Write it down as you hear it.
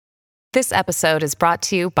This episode is brought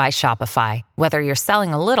to you by Shopify. Whether you're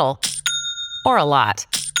selling a little or a lot,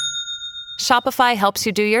 Shopify helps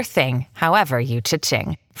you do your thing, however you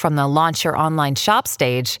cha-ching. From the launch your online shop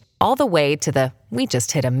stage, all the way to the we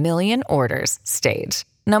just hit 1 million orders stage.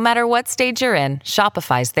 No matter what stage you're in,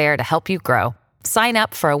 Shopify's there to help you grow. Sign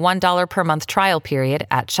up for a $1 per month trial period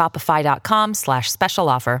at shopify.com/special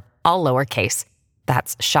offer, all lowercase.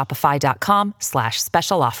 That's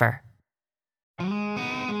shopify.com/special offer.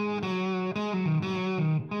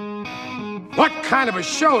 What kind of a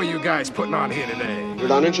show are you guys putting on here today? You're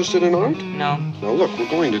not interested in art? No. Now look, we're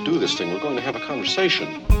going to do this thing. We're going to have a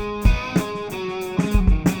conversation.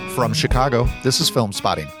 From Chicago, this is Film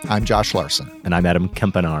Spotting. I'm Josh Larson. And I'm Adam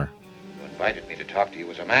Kempenaar. You invited me to talk to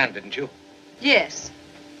you as a man, didn't you? Yes.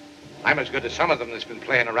 I'm as good as some of them that's been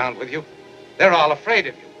playing around with you. They're all afraid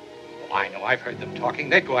of you. Oh, I know, I've heard them talking.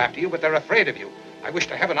 They'd go after you, but they're afraid of you. I wish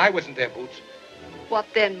to heaven I was in their boots. What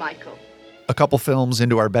then, Michael? A couple films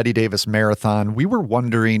into our Bette Davis marathon, we were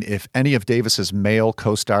wondering if any of Davis's male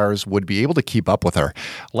co-stars would be able to keep up with her.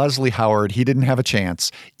 Leslie Howard, he didn't have a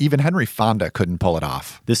chance. Even Henry Fonda couldn't pull it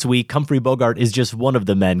off. This week, Humphrey Bogart is just one of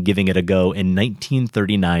the men giving it a go in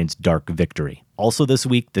 1939's Dark Victory. Also this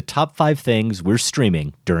week, the top 5 things we're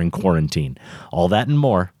streaming during quarantine. All that and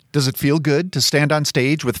more. Does it feel good to stand on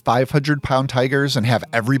stage with 500-pound tigers and have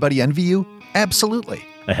everybody envy you? Absolutely.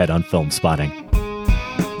 Ahead on Film Spotting.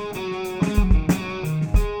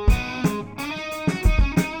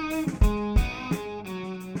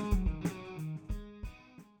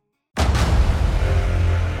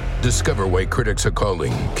 Discover why critics are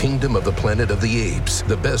calling Kingdom of the Planet of the Apes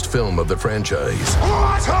the best film of the franchise.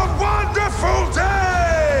 What a wonderful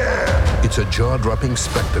day! It's a jaw-dropping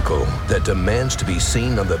spectacle that demands to be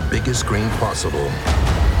seen on the biggest screen possible.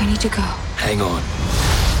 We need to go. Hang on.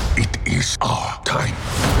 It is our time.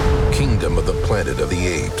 Kingdom of the Planet of the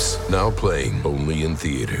Apes. Now playing only in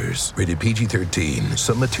theaters. Rated PG-13.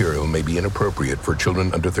 Some material may be inappropriate for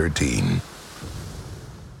children under 13.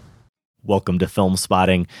 Welcome to Film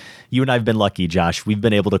Spotting. You and I have been lucky, Josh. We've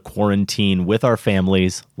been able to quarantine with our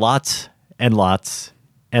families. Lots and lots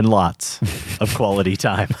and lots of quality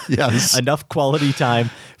time. Yes. Enough quality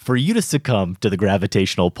time for you to succumb to the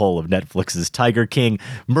gravitational pull of Netflix's Tiger King,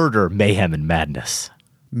 Murder, Mayhem, and Madness.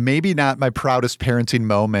 Maybe not my proudest parenting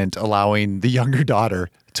moment allowing the younger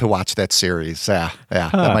daughter to watch that series. That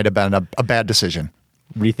might have been a bad decision.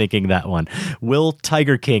 Rethinking that one. Will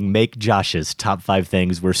Tiger King make Josh's top 5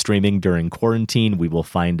 things we're streaming during quarantine? We will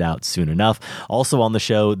find out soon enough. Also on the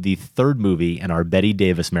show, the third movie in our Bette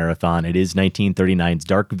Davis marathon. It is 1939's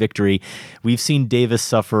Dark Victory. We've seen Davis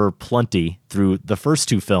suffer plenty through the first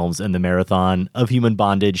 2 films in the marathon of human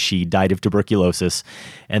bondage. She died of tuberculosis,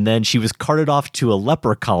 and then she was carted off to a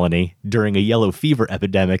leper colony during a yellow fever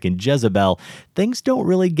epidemic in Jezebel. Things don't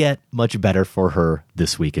really get much better for her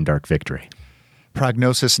this week in Dark Victory.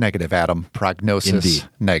 Prognosis negative, Adam. Prognosis Indeed.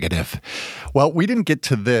 negative. Well, we didn't get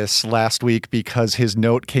to this last week because his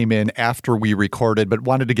note came in after we recorded, but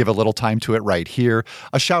wanted to give a little time to it right here.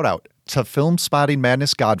 A shout out to Film Spotting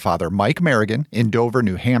Madness godfather Mike Merrigan in Dover,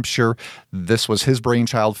 New Hampshire. This was his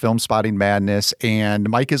brainchild, Film Spotting Madness, and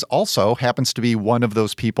Mike is also happens to be one of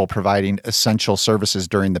those people providing essential services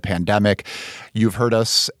during the pandemic. You've heard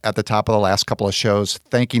us at the top of the last couple of shows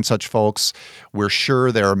thanking such folks. We're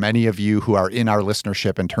sure there are many of you who are in our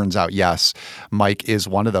listenership, and turns out, yes, Mike is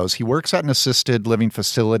one of those. He works at an assisted living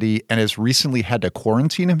facility and has recently had to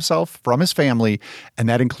quarantine himself from his family, and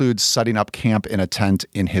that includes setting up camp in a tent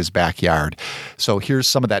in his backyard. So here's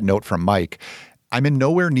some of that note from Mike. I'm in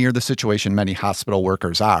nowhere near the situation many hospital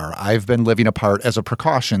workers are. I've been living apart as a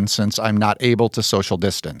precaution since I'm not able to social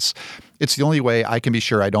distance. It's the only way I can be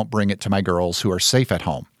sure I don't bring it to my girls who are safe at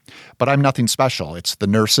home. But I'm nothing special. It's the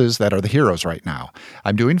nurses that are the heroes right now.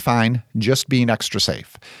 I'm doing fine, just being extra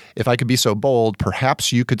safe. If I could be so bold,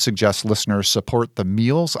 perhaps you could suggest listeners support the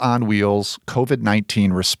Meals on Wheels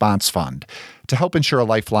COVID-19 Response Fund to help ensure a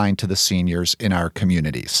lifeline to the seniors in our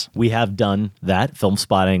communities. We have done that. Film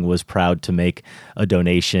Spotting was proud to make a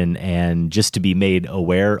donation and just to be made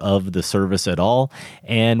aware of the service at all.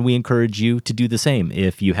 And we encourage you to do the same.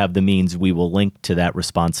 If you have the means, we will link to that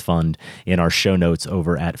response fund in our show notes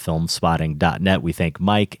over at filmspotting.net. We thank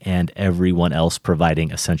Mike and everyone else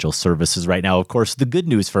providing essential services right now. Of course, the good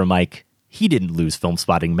news for Mike, he didn't lose Film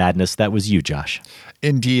Spotting Madness. That was you, Josh.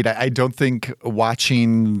 Indeed. I don't think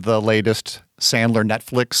watching the latest Sandler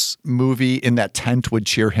Netflix movie in that tent would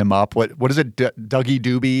cheer him up. What is it? Dougie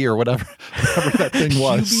Doobie or whatever that thing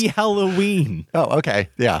was. Doobie Halloween. Oh, okay.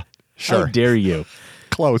 Yeah, sure. How dare you?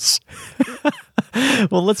 Close.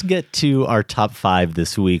 Well, let's get to our top 5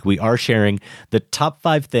 this week. We are sharing the top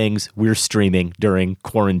 5 things we're streaming during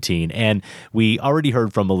quarantine. And we already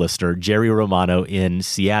heard from a listener, Jerry Romano in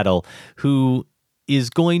Seattle, who is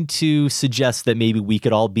going to suggest that maybe we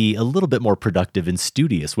could all be a little bit more productive and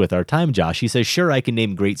studious with our time, Josh. He says, sure, I can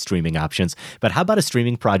name great streaming options, but how about a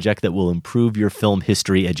streaming project that will improve your film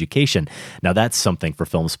history education? Now, that's something for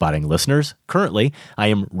Film Spotting listeners. Currently, I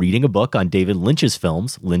am reading a book on David Lynch's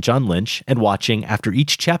films, Lynch on Lynch, and watching, after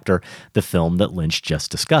each chapter, the film that Lynch just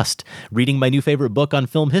discussed. Reading my new favorite book on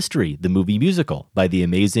film history, The Movie Musical, by the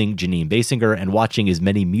amazing Janine Basinger, and watching as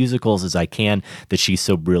many musicals as I can that she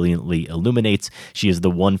so brilliantly illuminates. She is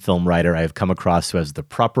the one film writer I have come across who has the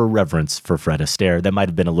proper reverence for Fred Astaire. That might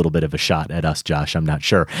have been a little bit of a shot at us, Josh. I'm not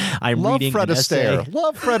sure. I'm love reading Fred Astaire.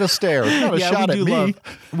 Love Fred Astaire. Not a shot at me.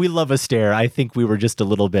 We love Astaire. I think we were just a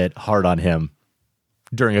little bit hard on him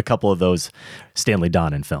during a couple of those Stanley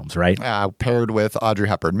Donen films, right? Paired with Audrey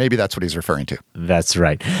Hepburn. Maybe that's what he's referring to. That's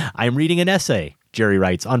right. I'm reading an essay, Jerry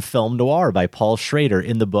writes, on film noir by Paul Schrader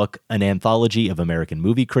in the book An Anthology of American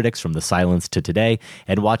Movie Critics from the Silence to Today,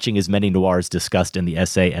 and watching as many noirs discussed in the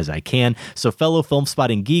essay as I can. So fellow Film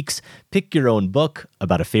Spotting geeks, pick your own book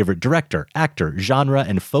about a favorite director, actor, genre,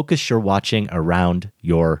 and focus your watching around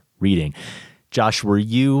your reading. Josh, were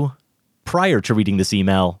you, prior to reading this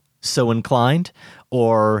email, so inclined?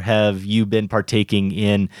 Or have you been partaking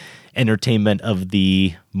in entertainment of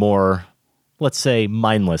the more, let's say,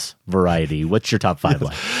 mindless variety? What's your top 5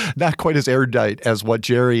 like? Not quite as erudite as what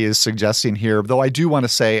Jerry is suggesting here, though I do want to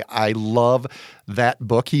say I love that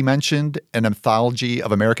book he mentioned, An Anthology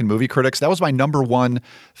of American Movie Critics. That was my number 1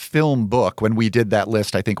 film book when we did that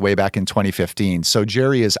list, I think, way back in 2015. So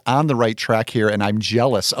Jerry is on the right track here, and I'm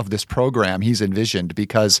jealous of this program he's envisioned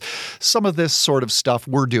because some of this sort of stuff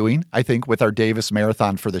we're doing, I think, with our Davis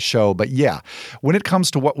Marathon for the show. But yeah, when it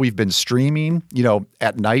comes to what we've been streaming,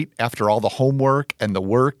 at night after all the homework and the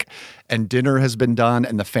work and dinner has been done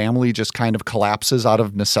and the family just kind of collapses out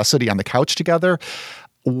of necessity on the couch together,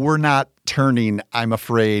 we're not turning, I'm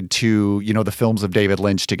afraid, to, the films of David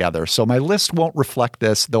Lynch together. So my list won't reflect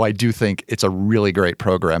this, though I do think it's a really great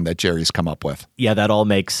program that Jerry's come up with. Yeah, that all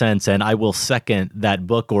makes sense. And I will second that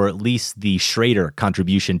book, or at least the Schrader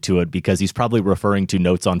contribution to it, because he's probably referring to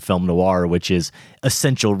Notes on Film Noir, which is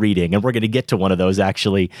essential reading. And we're going to get to one of those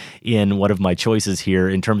actually in one of my choices here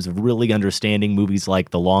in terms of really understanding movies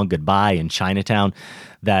like The Long Goodbye and Chinatown.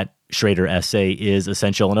 That Schrader essay is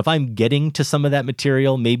essential. And if I'm getting to some of that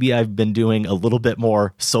material, maybe I've been doing a little bit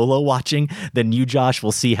more solo watching than you, Josh.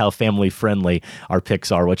 We'll see how family friendly our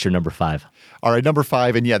picks are. What's your number 5? All right, number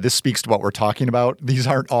 5, and yeah, this speaks to what we're talking about. These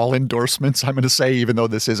aren't all endorsements, I'm going to say, even though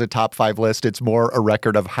this is a top 5 list. It's more a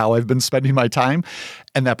record of how I've been spending my time.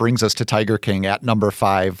 And that brings us to Tiger King at number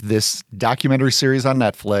 5, this documentary series on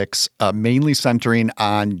Netflix, mainly centering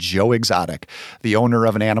on Joe Exotic, the owner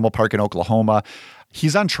of an animal park in Oklahoma.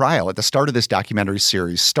 He's on trial at the start of this documentary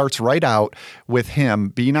series. Starts right out with him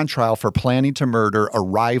being on trial for planning to murder a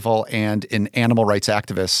rival and an animal rights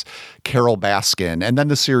activist, Carol Baskin. And then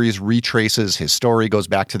the series retraces his story, goes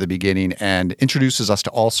back to the beginning, and introduces us to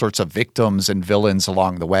all sorts of victims and villains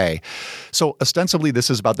along the way. So ostensibly, this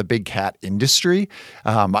is about the big cat industry.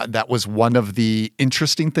 That was one of the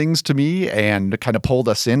interesting things to me and kind of pulled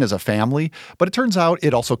us in as a family. But it turns out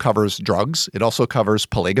it also covers drugs. It also covers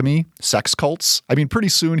polygamy, sex cults. I mean, pretty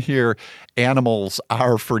soon here, animals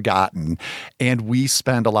are forgotten, and we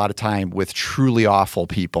spend a lot of time with truly awful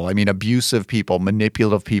people. I mean, abusive people,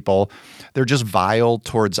 manipulative people. They're just vile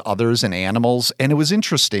towards others and animals. And it was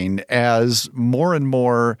interesting as more and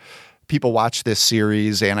more people watched this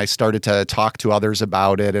series, and I started to talk to others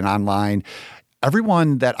about it and online.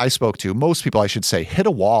 Everyone that I spoke to, most people I should say, hit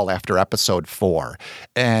a wall after episode 4.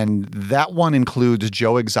 And that one includes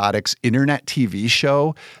Joe Exotic's internet TV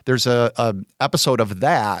show. There's a episode of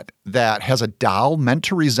that has a doll meant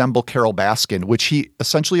to resemble Carol Baskin, which he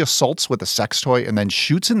essentially assaults with a sex toy and then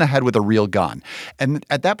shoots in the head with a real gun. And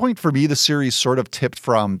at that point, for me, the series sort of tipped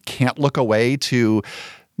from can't look away to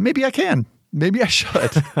maybe I can. Maybe I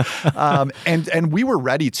should. And we were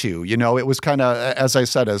ready to, it was kind of, as I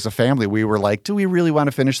said, as a family, we were like, do we really want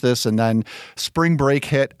to finish this? And then spring break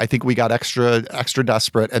hit. I think we got extra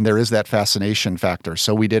desperate, and there is that fascination factor.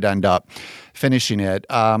 So we did end up finishing it.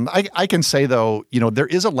 I can say, though, there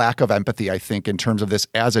is a lack of empathy, I think, in terms of this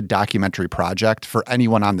as a documentary project for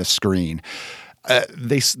anyone on the screen.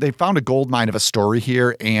 they found a gold mine of a story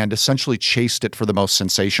here and essentially chased it for the most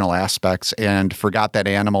sensational aspects and forgot that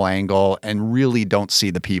animal angle and really don't see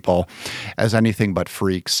the people as anything but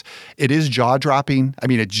freaks. It is jaw-dropping. I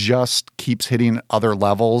mean, it just keeps hitting other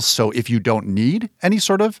levels. So if you don't need any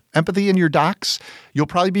sort of empathy in your docs, you'll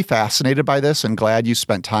probably be fascinated by this and glad you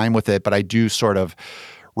spent time with it. But I do sort of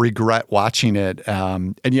regret watching it.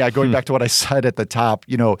 And yeah, going back to what I said at the top,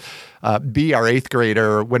 B, our 8th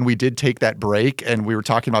grader, when we did take that break and we were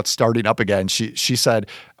talking about starting up again, she said,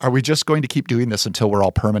 "Are we just going to keep doing this until we're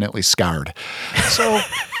all permanently scarred?" So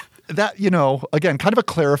that, again, kind of a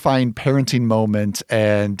clarifying parenting moment.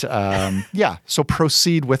 And so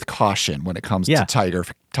proceed with caution when it comes to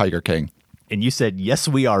Tiger King. And you said, "Yes,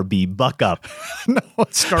 we are, B. Buck up." No,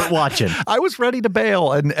 start watching. I was ready to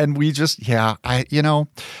bail, and we just,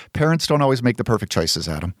 parents don't always make the perfect choices,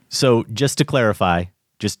 Adam. So just to clarify,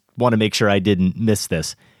 just want to make sure I didn't miss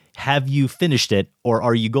this. Have you finished it, or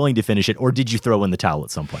are you going to finish it, or did you throw in the towel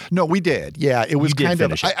at some point? No, we did. Yeah, it was kind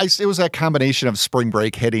of. It was that combination of spring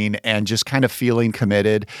break hitting and just kind of feeling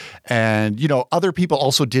committed. And other people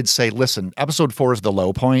also did say, "Listen, episode 4 is the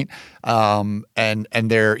low point, and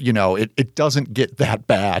there, it doesn't get that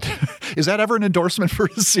bad." Is that ever an endorsement for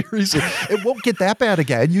a series? It won't get that bad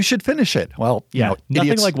again. You should finish it. Well, nothing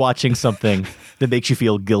idiots. like watching something that makes you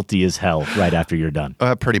feel guilty as hell right after you're done.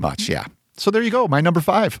 Pretty much, yeah. So there you go, my number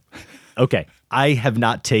 5. Okay, I have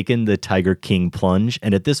not taken the Tiger King plunge,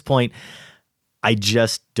 and at this point, I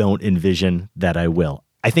just don't envision that I will.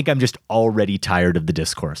 I think I'm just already tired of the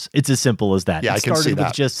discourse. It's as simple as that. Yeah, I can see that. It started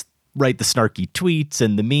with just the snarky tweets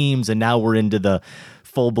and the memes, and now we're into the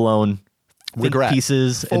full-blown regret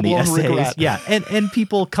pieces and the essays. Regret. Yeah, and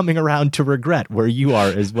people coming around to regret where you are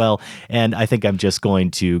as well. And I think I'm just going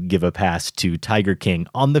to give a pass to Tiger King.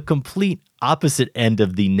 On the complete opposite end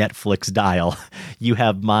of the Netflix dial, you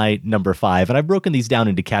have my number 5. And I've broken these down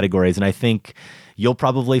into categories, and I think you'll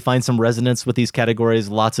probably find some resonance with these categories.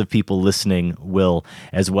 Lots of people listening will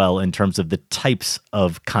as well, in terms of the types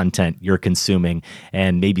of content you're consuming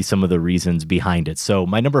and maybe some of the reasons behind it. So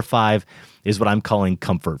my number 5 is what I'm calling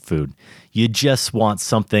comfort food. You just want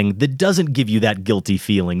something that doesn't give you that guilty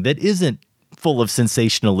feeling, that isn't full of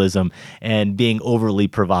sensationalism and being overly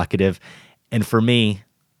provocative. And for me,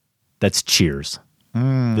 that's Cheers.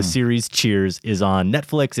 The series Cheers is on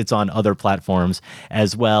Netflix. It's on other platforms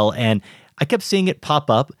as well. And I kept seeing it pop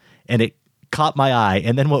up, and it caught my eye.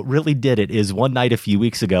 And then what really did it is one night a few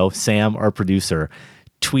weeks ago, Sam, our producer,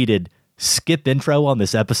 tweeted, "Skip intro on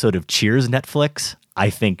this episode of Cheers, Netflix? I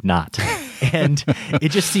think not." And it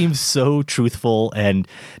just seems so truthful and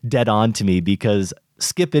dead on to me, because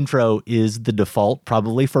skip intro is the default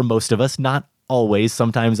probably for most of us, not always.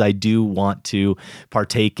 Sometimes I do want to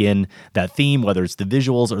partake in that theme, whether it's the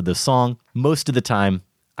visuals or the song. Most of the time,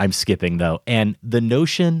 I'm skipping though. And the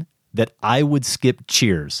notion that I would skip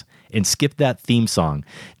Cheers and skip that theme song,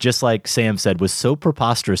 just like Sam said, was so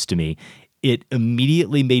preposterous to me. It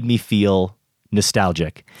immediately made me feel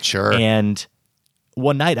nostalgic. Sure. And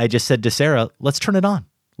one night I just said to Sarah, let's turn it on.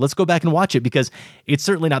 Let's go back and watch it, because it's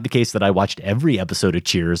certainly not the case that I watched every episode of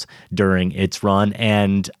Cheers during its run.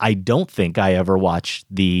 And I don't think I ever watched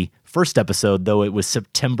the first episode, though it was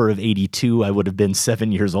September of 82. I would have been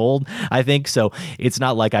 7 years old, I think. So it's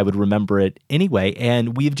not like I would remember it anyway.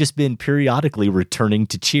 And we've just been periodically returning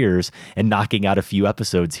to Cheers and knocking out a few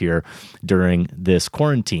episodes here during this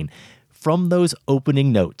quarantine. From those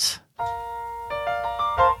opening notes,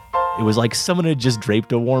 it was like someone had just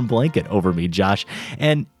draped a warm blanket over me, Josh.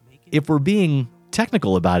 And if we're being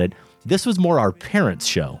technical about it, this was more our parents'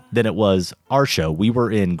 show than it was our show. We were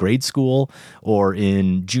in grade school or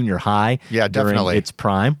in junior high during its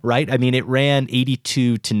prime, right? I mean, it ran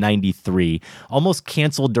 82 to 93, almost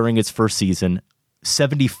canceled during its first season.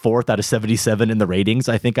 74th out of 77 in the ratings,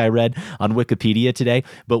 I think I read on Wikipedia today.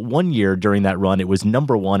 But one year during that run, it was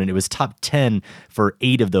number 1, and it was top 10 for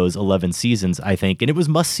 8 of those 11 seasons, I think. And it was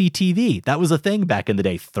must-see TV. That was a thing back in the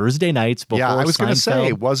day. Thursday nights before Seinfeld. Yeah, I was going to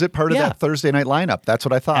say, was it part of that Thursday night lineup? That's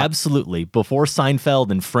what I thought. Absolutely. Before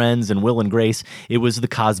Seinfeld and Friends and Will and Grace, it was The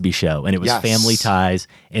Cosby Show, and it was Family Ties,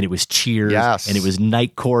 and it was Cheers, and it was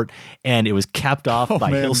Night Court, and it was capped off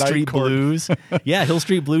by Hill Street Blues. Yeah, Hill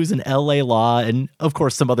Street Blues and L.A. Law, and of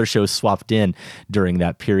course, some other shows swapped in during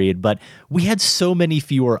that period, but we had so many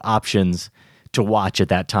fewer options to watch at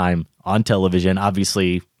that time on television.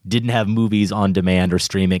 Obviously, didn't have movies on demand or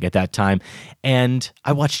streaming at that time, and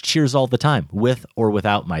I watched Cheers all the time, with or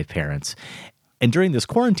without my parents. And during this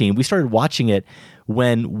quarantine, we started watching it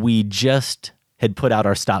when we just had put out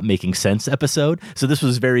our Stop Making Sense episode. So this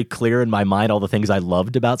was very clear in my mind, all the things I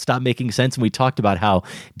loved about Stop Making Sense. And we talked about how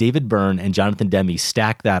David Byrne and Jonathan Demme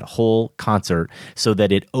stack that whole concert so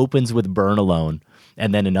that it opens with Byrne alone,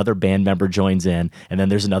 and then another band member joins in, and then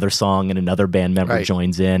there's another song and another band member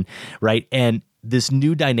joins in, right? And this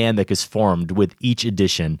new dynamic is formed with each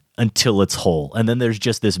edition until it's whole. And then there's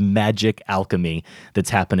just this magic alchemy that's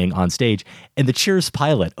happening on stage. And the Cheers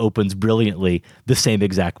pilot opens brilliantly the same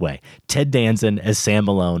exact way. Ted Danson as Sam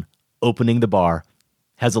Malone opening the bar,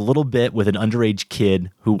 has a little bit with an underage kid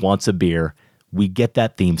who wants a beer. We get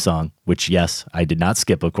that theme song, which, yes, I did not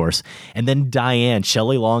skip, of course. And then Diane,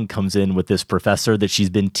 Shelley Long, comes in with this professor that she's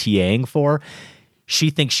been TAing for. She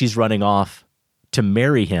thinks she's running off to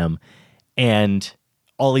marry him, and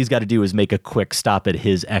all he's got to do is make a quick stop at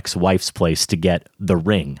his ex-wife's place to get the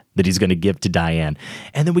ring that he's going to give to Diane.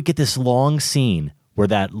 And then we get this long scene where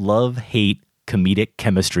that love-hate comedic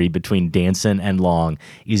chemistry between Danson and Long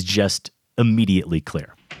is just immediately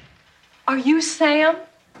clear. Are you Sam?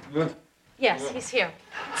 What? Yes, he's here.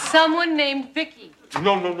 Someone named Vicky.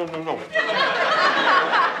 No.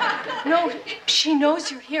 No, she knows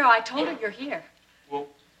you're here. I told her you're here. Well.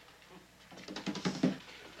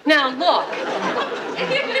 Now, look.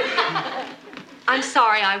 I'm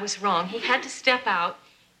sorry, I was wrong. He had to step out.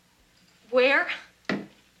 Where?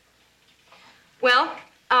 Well,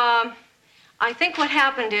 I think what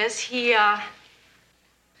happened is he had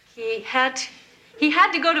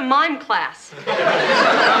to go to mime class.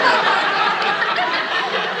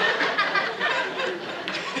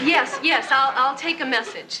 Yes, I'll take a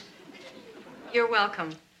message. You're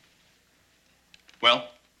welcome. Well?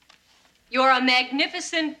 You're a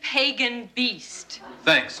magnificent pagan beast.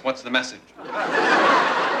 Thanks. What's the message?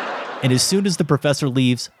 And as soon as the professor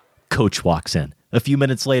leaves, Coach walks in. A few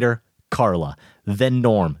minutes later, Carla, then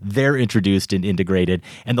Norm. They're introduced and integrated.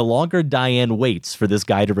 And the longer Diane waits for this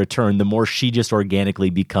guy to return, the more she just organically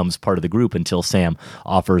becomes part of the group until Sam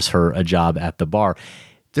offers her a job at the bar.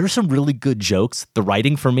 There's some really good jokes. The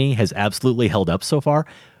writing for me has absolutely held up so far.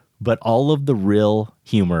 But all of the real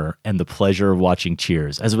humor and the pleasure of watching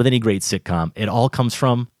Cheers, as with any great sitcom, it all comes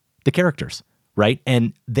from the characters, right?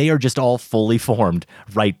 And they are just all fully formed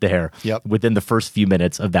right there within the first few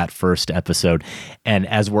minutes of that first episode. And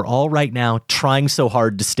as we're all right now trying so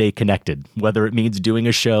hard to stay connected, whether it means doing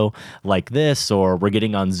a show like this or we're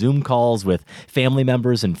getting on Zoom calls with family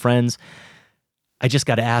members and friends, I just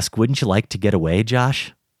got to ask, wouldn't you like to get away,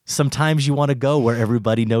 Josh? Sometimes you want to go where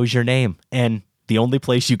everybody knows your name. And the only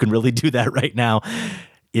place you can really do that right now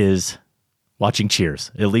is watching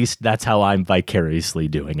Cheers. At least that's how I'm vicariously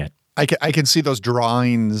doing it. I can see those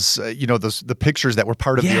drawings, the pictures that were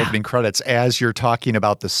part of the opening credits as you're talking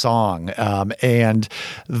about the song. And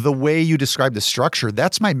the way you describe the structure,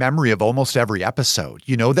 that's my memory of almost every episode.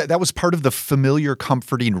 That was part of the familiar,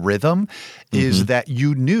 comforting rhythm is that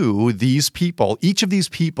you knew these people, each of these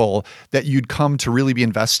people that you'd come to really be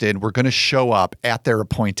invested in were going to show up at their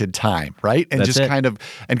appointed time, right? And that's just kind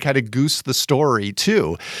of goose the story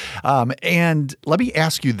too. And let me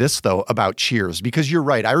ask you this though about Cheers, because you're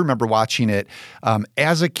right. I remember watching it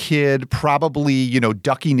as a kid, probably,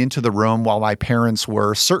 ducking into the room while my parents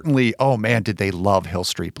were certainly, oh man, did they love Hill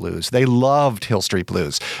Street Blues. They loved Hill Street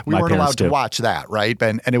Blues. We weren't allowed to watch that, right?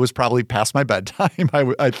 And it was probably past my bedtime,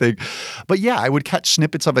 I think. But yeah, I would catch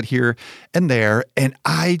snippets of it here and there. And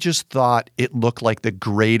I just thought it looked like the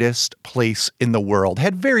greatest place in the world.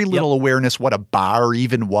 Had very little awareness what a bar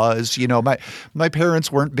even was. My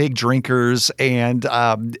parents weren't big drinkers. And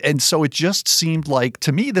so it just seemed like,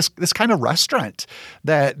 to me, this kind of restaurant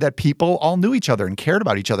that people all knew each other and cared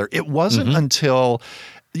about each other. It wasn't until,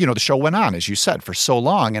 the show went on, as you said, for so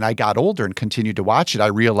long, and I got older and continued to watch it, I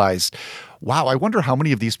realized, wow, I wonder how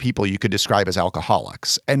many of these people you could describe as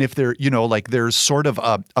alcoholics. And if they're, there's sort of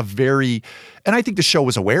a very, and I think the show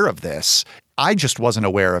was aware of this, I just wasn't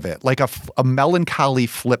aware of it, like a melancholy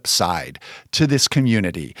flip side to this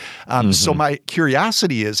community. So my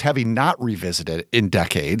curiosity is, having not revisited in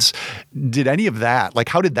decades, did any of that,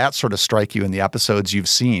 how did that sort of strike you in the episodes you've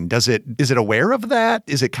seen? Is it aware of that?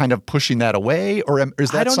 Is it kind of pushing that away? Or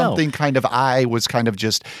is that something I was kind of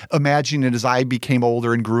just imagining it as I became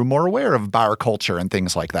older and grew more aware of bar culture and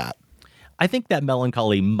things like that? I think that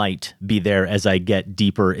melancholy might be there as I get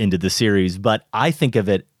deeper into the series, but I think of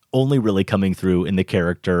it only really coming through in the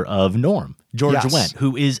character of Norm, George Wendt,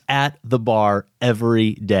 who is at the bar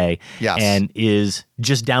every day and is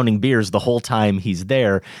just downing beers the whole time he's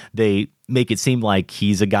there. They make it seem like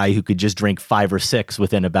he's a guy who could just drink 5 or 6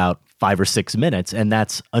 within about 5 or 6 minutes, and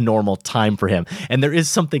that's a normal time for him. And there is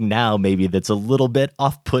something now maybe that's a little bit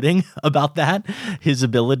off-putting about that, his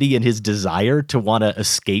ability and his desire to want to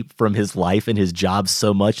escape from his life and his job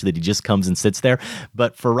so much that he just comes and sits there.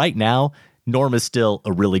 But for right now, Norm is still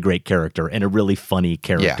a really great character and a really funny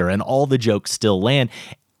character, and all the jokes still land.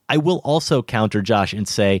 I will also counter Josh and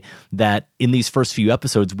say that in these first few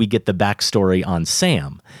episodes, we get the backstory on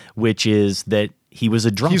Sam, which is that he was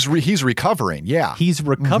a drunk. He's recovering. Yeah. He's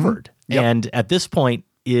recovered. Mm-hmm. Yep. And at this point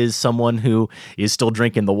is someone who is still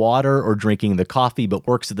drinking the water or drinking the coffee, but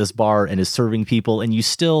works at this bar and is serving people. And you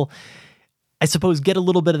still, I suppose, get a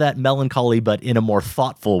little bit of that melancholy, but in a more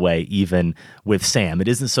thoughtful way, even with Sam. It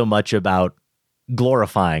isn't so much about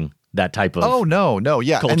glorifying that type of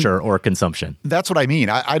culture or consumption. That's what I mean.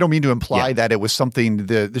 I don't mean to imply that it was something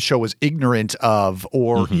the show was ignorant of,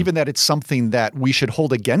 or even that it's something that we should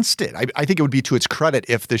hold against it. I think it would be to its credit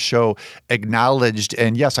if the show acknowledged,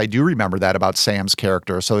 and yes, I do remember that about Sam's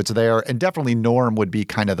character, so it's there, and definitely Norm would be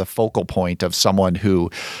kind of the focal point of someone who,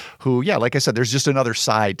 like I said, there's just another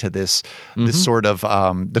side to this sort of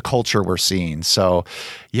the culture we're seeing. So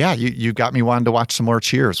yeah, you got me wanting to watch some more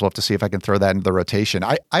Cheers. We'll have to see if I can throw that into the rotation.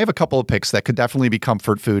 I have a couple of picks that could definitely be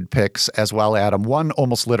comfort food picks as well, Adam. One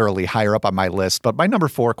almost literally higher up on my list, but my number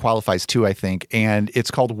 4 qualifies too, I think, and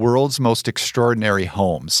it's called World's Most Extraordinary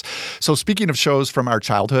Homes. So speaking of shows from our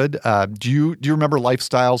childhood, do you remember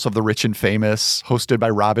Lifestyles of the Rich and Famous, hosted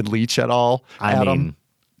by Robin Leach at all, Adam? I mean,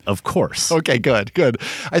 of course. Okay, good.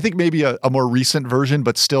 I think maybe a more recent version,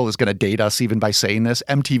 but still is going to date us even by saying this.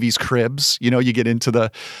 MTV's Cribs. You know, you get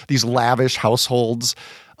into these lavish households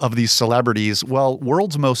of these celebrities. Well,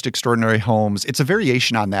 World's Most Extraordinary Homes, it's a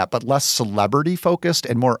variation on that, but less celebrity focused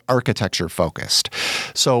and more architecture focused.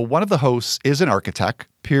 So one of the hosts is an architect,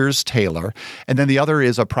 Piers Taylor, and then the other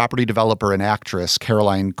is a property developer and actress,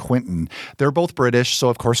 Caroline Quinton. They're both British, so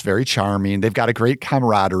of course very charming. They've got a great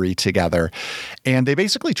camaraderie together, and they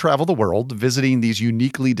basically travel the world visiting these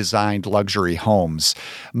uniquely designed luxury homes.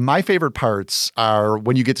 My favorite parts are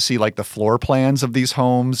when you get to see like the floor plans of these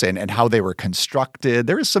homes and how they were constructed.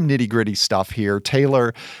 There is some nitty-gritty stuff here.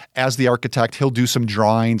 Taylor, as the architect, he'll do some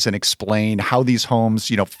drawings and explain how these homes,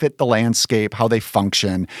 fit the landscape, how they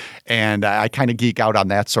function, and I kind of geek out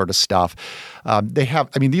on that sort of stuff.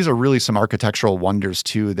 These are really some architectural wonders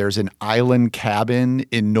too. There's an island cabin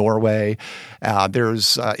in Norway.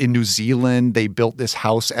 There's in New Zealand, they built this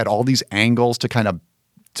house at all these angles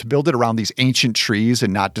to build it around these ancient trees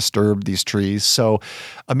and not disturb these trees. So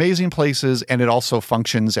amazing places, and it also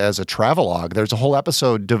functions as a travelogue. There's a whole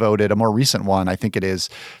episode devoted, a more recent one, I think it is,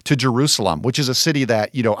 to Jerusalem, which is a city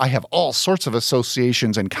that, I have all sorts of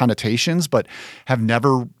associations and connotations, but have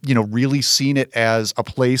never, really seen it as a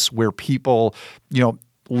place where people,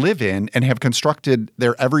 live in and have constructed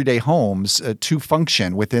their everyday homes to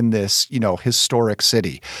function within this, historic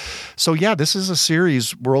city. So yeah, this is a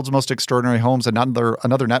series, World's Most Extraordinary Homes, another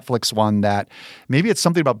Netflix one that maybe it's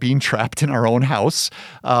something about being trapped in our own house,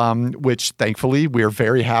 which thankfully we're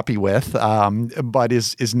very happy with, but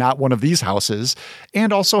is not one of these houses.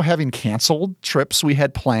 And also having canceled trips we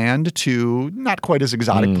had planned to not quite as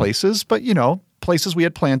exotic places, but places we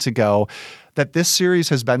had planned to go, that this series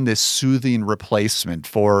has been this soothing replacement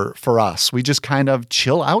for us. We just kind of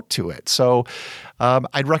chill out to it. So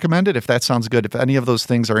I'd recommend it if that sounds good. If any of those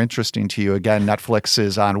things are interesting to you, again, Netflix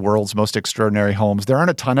is on World's Most Extraordinary Homes. There aren't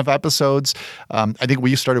a ton of episodes. I think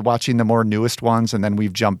we started watching the more newest ones, and then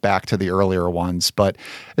we've jumped back to the earlier ones, but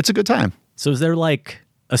it's a good time. So is there like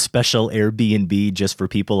a special Airbnb just for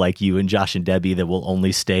people like you and Josh and Debbie that will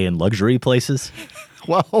only stay in luxury places?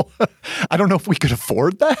 Well, I don't know if we could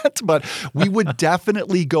afford that, but we would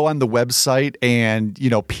definitely go on the website and,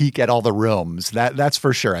 peek at all the rooms. That's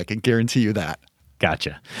for sure. I can guarantee you that.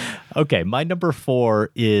 Gotcha. Okay, my number 4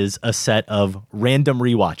 is a set of random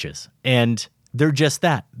rewatches. And they're just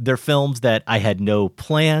that. They're films that I had no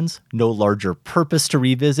plans, no larger purpose to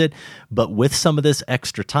revisit, but with some of this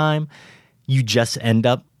extra time, you just end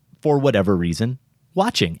up, for whatever reason,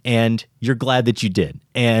 watching, and you're glad that you did.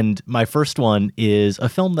 And my first one is a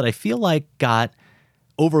film that I feel like got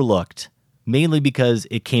overlooked, mainly because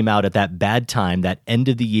it came out at that bad time, that end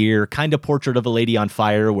of the year kind of Portrait of a Lady on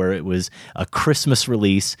Fire, where it was a Christmas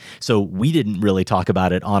release. So we didn't really talk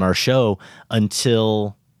about it on our show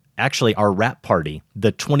until actually our wrap party,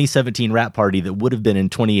 the 2017 wrap party that would have been in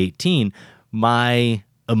 2018. My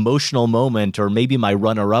emotional moment, or maybe my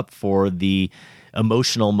runner-up for the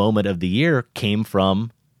emotional moment of the year, came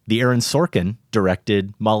from the Aaron Sorkin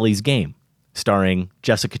directed Molly's Game, starring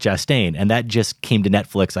Jessica Chastain. And that just came to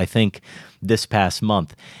Netflix, I think, this past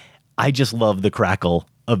month. I just love the crackle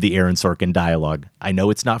of the Aaron Sorkin dialogue. I know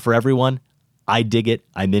it's not for everyone. I dig it.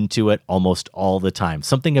 I'm into it almost all the time.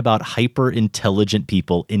 Something about hyper-intelligent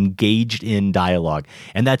people engaged in dialogue.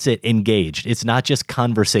 And that's it, engaged. It's not just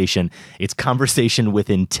conversation. It's conversation with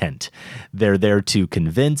intent. They're there to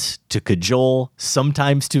convince, to cajole,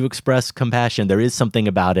 sometimes to express compassion. There is something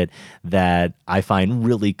about it that I find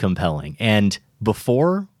really compelling. And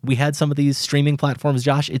before we had some of these streaming platforms,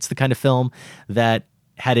 Josh, it's the kind of film that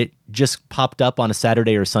had it just popped up on a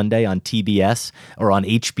Saturday or Sunday on TBS or on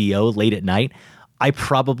HBO late at night, I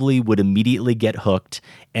probably would immediately get hooked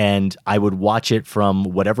and I would watch it from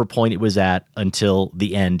whatever point it was at until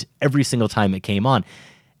the end every single time it came on.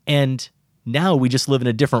 And now we just live in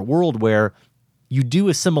a different world where you do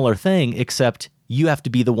a similar thing, except you have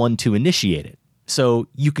to be the one to initiate it. So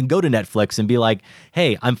you can go to Netflix and be like,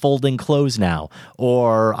 hey, I'm folding clothes now,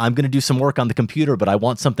 or I'm going to do some work on the computer, but I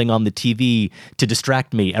want something on the TV to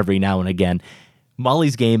distract me every now and again.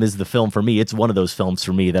 Molly's Game is the film for me. It's one of those films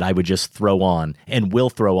for me that I would just throw on and will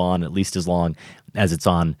throw on at least as long as it's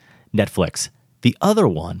on Netflix. The other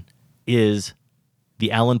one is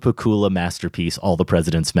the Alan Pakula masterpiece, All the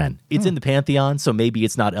President's Men. It's in the Pantheon, so maybe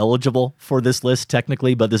it's not eligible for this list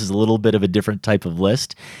technically, but this is a little bit of a different type of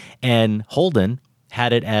list. And Holden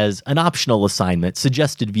had it as an optional assignment,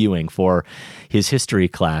 suggested viewing for his history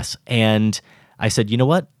class. And I said, you know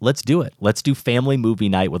what? Let's do it. Let's do family movie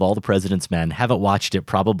night with All the President's Men. Haven't watched it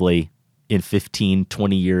probably in 15,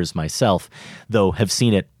 20 years myself, though have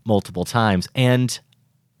seen it multiple times. And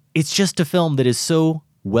it's just a film that is so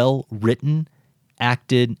well written,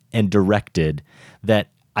 acted, and directed that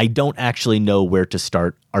I don't actually know where to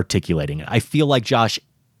start articulating it. I feel like, Josh,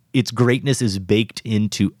 its greatness is baked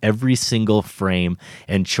into every single frame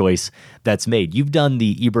and choice that's made. You've done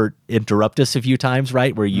the Ebert Interrupt Us a few times,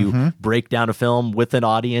 right? Where you break down a film with an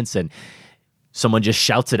audience and someone just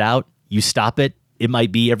shouts it out. You stop it. It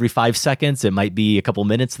might be every 5 seconds. It might be a couple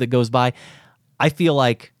minutes that goes by. I feel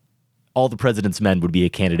like All the President's Men would be a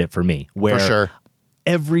candidate for me. Where For sure.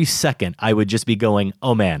 Every second I would just be going,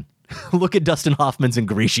 oh man, look at Dustin Hoffman's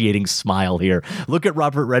ingratiating smile here. Look at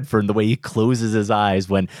Robert Redford, the way he closes his eyes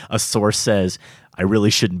when a source says, I really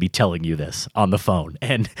shouldn't be telling you this on the phone.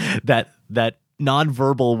 And that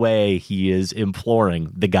nonverbal way he is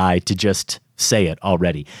imploring the guy to just say it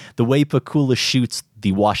already. The way Pakula shoots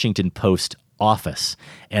the Washington Post office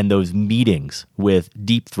and those meetings with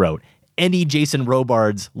Deep Throat. Any Jason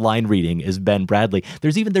Robards line reading is Ben Bradley.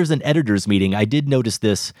 There's an editor's meeting. I did notice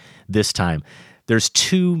this time. There's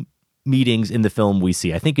 2 meetings in the film we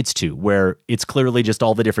see. I think it's 2, where it's clearly just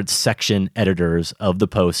all the different section editors of the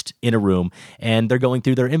Post in a room, and they're going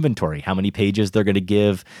through their inventory, how many pages they're going to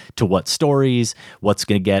give to what stories, what's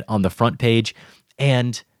going to get on the front page.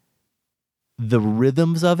 And the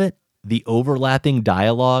rhythms of it, the overlapping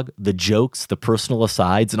dialogue, the jokes, the personal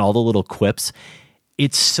asides, and all the little quips,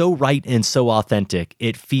 it's so right and so authentic.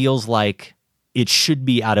 It feels like it should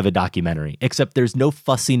be out of a documentary, except there's no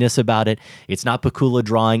fussiness about it. It's not Pakula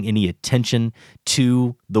drawing any attention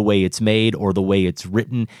to the way it's made or the way it's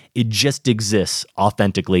written. It just exists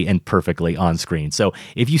authentically and perfectly on screen. So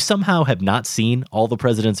if you somehow have not seen All the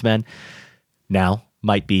President's Men, now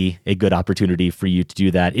might be a good opportunity for you to do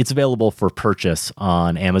that. It's available for purchase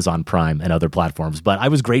on Amazon Prime and other platforms, but I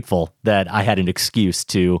was grateful that I had an excuse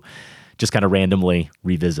to just kind of randomly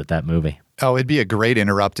revisit that movie. Oh, it'd be a great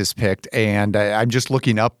Interruptus pick. And I'm just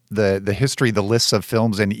looking up the history, the lists of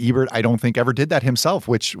films, and Ebert, I don't think ever did that himself,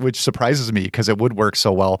 which surprises me because it would work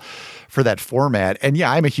so well for that format. And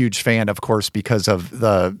yeah, I'm a huge fan, of course, because of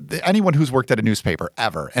anyone who's worked at a newspaper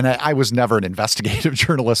ever. And I was never an investigative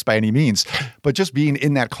journalist by any means, but just being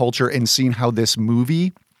in that culture and seeing how this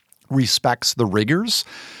movie respects the rigors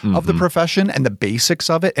of the profession and the basics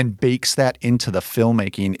of it and bakes that into the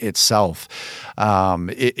filmmaking itself.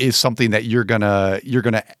 It is something that you're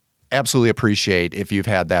gonna absolutely appreciate if you've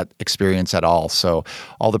had that experience at all. So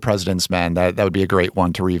All the President's Men, that would be a great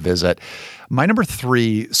one to revisit. My number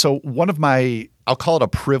 3, so one of my, I'll call it a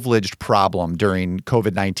privileged problem during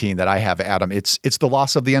COVID-19 that I have, Adam. It's the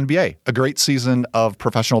loss of the NBA. A great season of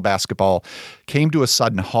professional basketball came to a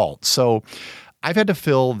sudden halt. So I've had to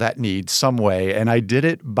fill that need some way, and I did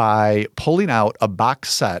it by pulling out a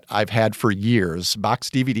box set I've had for years, box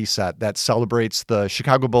DVD set that celebrates the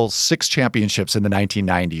Chicago Bulls' 6 championships in the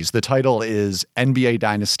 1990s. The title is NBA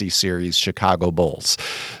Dynasty Series Chicago Bulls.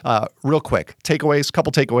 Real quick,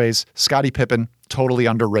 couple takeaways. Scottie Pippen, totally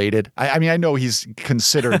underrated. I mean, I know he's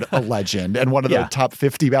considered a legend and one of the top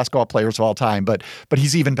 50 basketball players of all time, but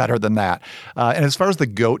he's even better than that. And as far as the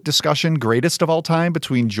GOAT discussion, greatest of all time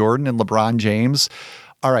between Jordan and LeBron James,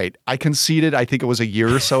 all right, I conceded, I think it was a year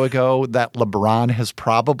or so ago, that LeBron has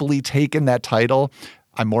probably taken that title.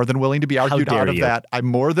 I'm more than willing to be argued dare out of you. that. I'm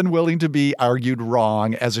more than willing to be argued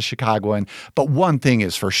wrong as a Chicagoan. But one thing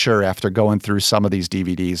is for sure, after going through some of these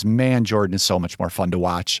DVDs, man, Jordan is so much more fun to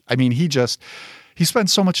watch. I mean, he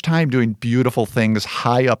spends so much time doing beautiful things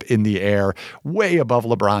high up in the air, way above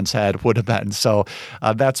LeBron's head would have been. So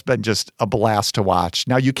that's been just a blast to watch.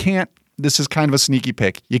 Now, this is kind of a sneaky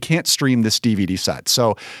pick. You can't stream this DVD set.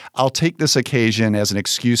 So I'll take this occasion as an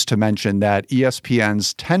excuse to mention that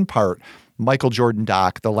ESPN's 10-part Michael Jordan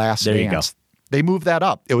doc, The Last There you Dance, they moved that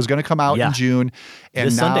up. It was going to come out in June. And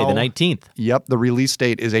this Sunday, the 19th. Yep, the release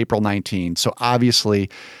date is April 19th. So obviously,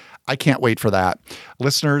 I can't wait for that.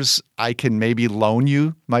 Listeners, I can maybe loan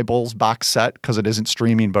you my Bulls box set because it isn't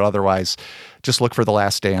streaming, but otherwise, just look for The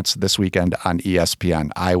Last Dance this weekend on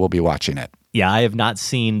ESPN. I will be watching it. Yeah, I have not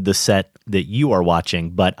seen the set that you are watching,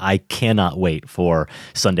 but I cannot wait for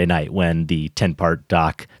Sunday night when the 10-part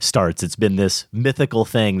doc starts. It's been this mythical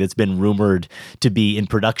thing that's been rumored to be in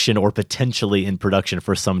production or potentially in production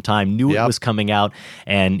for some time. Knew it was coming out,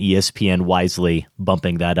 and ESPN wisely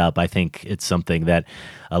bumping that up. I think it's something that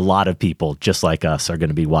a lot of people just like us are going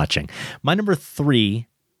to be watching. My number 3,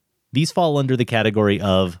 these fall under the category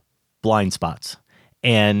of blind spots.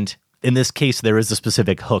 And in this case, there is a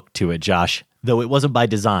specific hook to it, Josh, though it wasn't by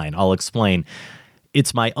design. I'll explain.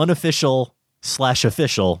 It's my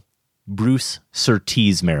unofficial/official Bruce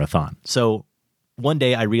Surtees marathon. So one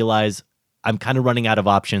day I realize I'm kind of running out of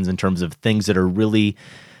options in terms of things that are really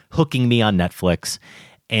hooking me on Netflix.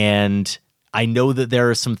 And I know that there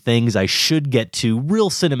are some things I should get to, real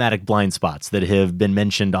cinematic blind spots that have been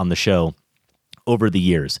mentioned on the show over the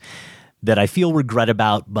years that I feel regret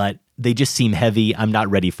about, but they just seem heavy. I'm not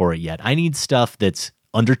ready for it yet. I need stuff that's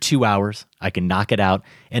under 2 hours. I can knock it out,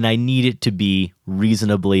 and I need it to be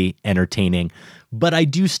reasonably entertaining. But I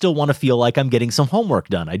do still want to feel like I'm getting some homework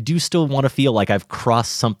done. I do still want to feel like I've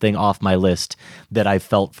crossed something off my list that I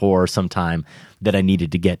felt for some time that I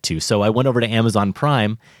needed to get to. So I went over to Amazon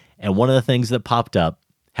Prime, and one of the things that popped up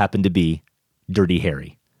happened to be Dirty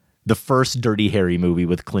Harry. The first Dirty Harry movie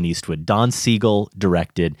with Clint Eastwood. Don Siegel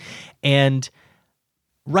directed. And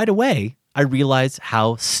right away, I realized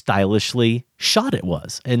how stylishly shot it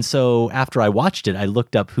was. And so after I watched it, I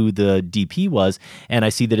looked up who the DP was, and I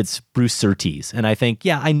see that it's Bruce Surtees. And I think,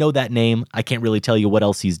 yeah, I know that name. I can't really tell you what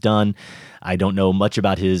else he's done. I don't know much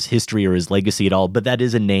about his history or his legacy at all, but that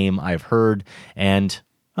is a name I've heard. And,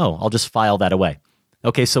 I'll just file that away.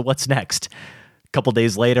 Okay, so what's next? A couple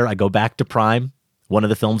days later, I go back to Prime. One of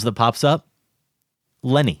the films that pops up,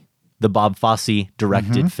 Lenny, the Bob Fosse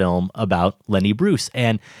directed film about Lenny Bruce.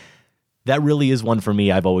 And that really is one for me.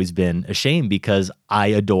 I've always been ashamed because I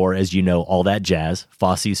adore, as you know, All That Jazz,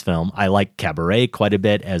 Fosse's film. I like Cabaret quite a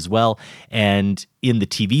bit as well. And in the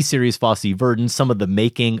TV series Fosse Verdon, some of the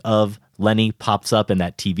making of Lenny pops up in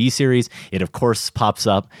that TV series. It, of course, pops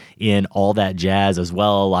up in All That Jazz as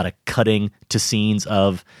well. A lot of cutting to scenes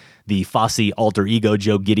of the Fosse alter ego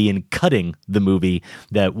Joe Gideon cutting the movie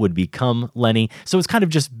that would become Lenny. So it's kind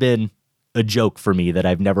of just been a joke for me that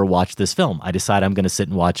I've never watched this film. I decide I'm going to sit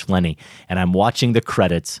and watch Lenny, and I'm watching the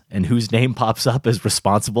credits, and whose name pops up as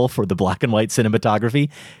responsible for the black and white cinematography?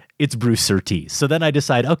 It's Bruce Surtees. So then I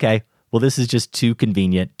decide, okay, well, this is just too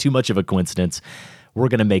convenient, too much of a coincidence. We're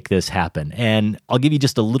going to make this happen. And I'll give you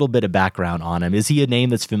just a little bit of background on him. Is he a name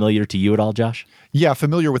that's familiar to you at all, Josh? Yeah,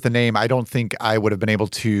 familiar with the name. I don't think I would have been able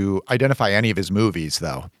to identify any of his movies,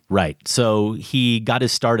 though. Right. So he got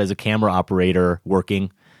his start as a camera operator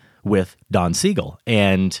working with Don Siegel,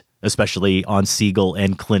 and especially on Siegel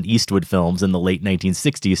and Clint Eastwood films in the late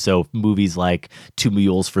 1960s. So movies like Two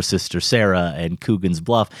Mules for Sister Sarah and Coogan's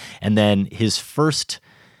Bluff. And then his first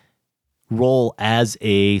role as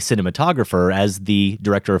a cinematographer, as the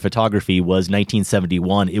director of photography, was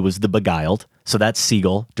 1971. It was The Beguiled. So that's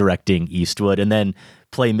Siegel directing Eastwood. And then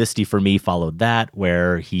Play Misty for Me followed that,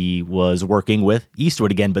 where he was working with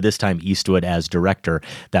Eastwood again, but this time Eastwood as director.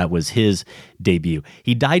 That was his debut.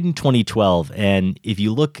 He died in 2012, and if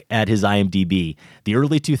you look at his IMDb, the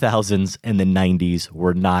early 2000s and the 90s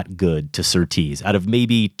were not good to Surtees. Out of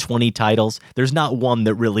maybe 20 titles, there's not one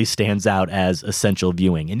that really stands out as essential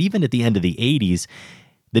viewing. And even at the end of the 80s,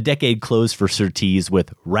 the decade closed for Surtees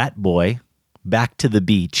with Rat Boy, Back to the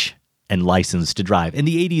Beach, and License to Drive. And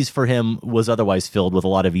the 80s for him was otherwise filled with a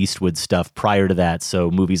lot of Eastwood stuff prior to that.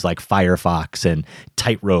 So movies like Firefox and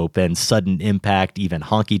Tightrope and Sudden Impact, even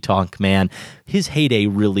Honky Tonk Man. His heyday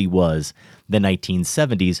really was the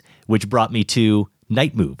 1970s, which brought me to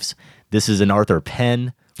Night Moves. This is an Arthur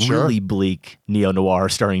Penn Sure. really bleak neo-noir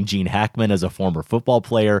starring Gene Hackman as a former football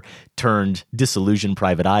player turned disillusioned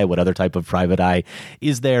private eye. What other type of private eye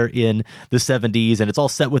is there in the 70s? And it's all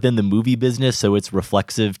set within the movie business, so it's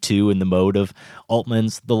reflexive too in the mode of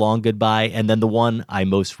Altman's The Long Goodbye. And then the one I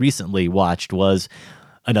most recently watched was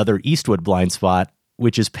another Eastwood blind spot,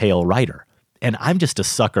 which is Pale Rider. And I'm just a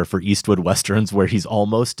sucker for Eastwood Westerns where he's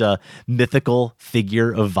almost a mythical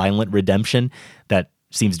figure of violent redemption. That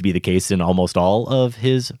seems to be the case in almost all of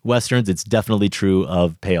his Westerns. It's definitely true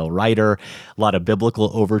of Pale Rider. A lot of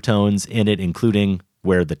biblical overtones in it, including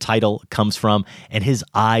where the title comes from, and his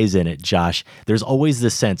eyes in it, Josh. There's always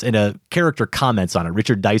this sense, and a character comments on it.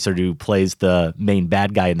 Richard Dysart, who plays the main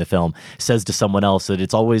bad guy in the film, says to someone else that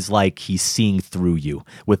it's always like he's seeing through you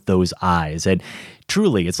with those eyes. And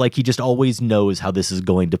truly, it's like he just always knows how this is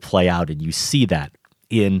going to play out, and you see that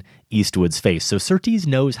in Eastwood's face. So Surtees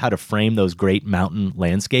knows how to frame those great mountain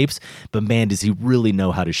landscapes, but man, does he really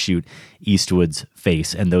know how to shoot Eastwood's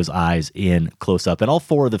face and those eyes in close up. And all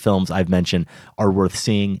four of the films I've mentioned are worth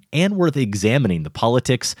seeing and worth examining. The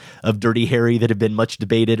politics of Dirty Harry that have been much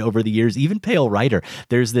debated over the years, even Pale Rider.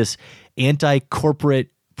 There's this anti-corporate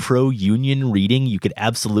pro-union reading you could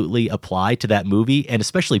absolutely apply to that movie, and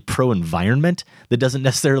especially pro-environment that doesn't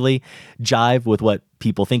necessarily jive with what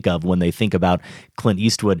people think of when they think about Clint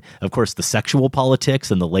Eastwood. Of course, the sexual politics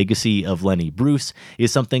and the legacy of Lenny Bruce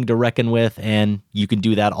is something to reckon with, and you can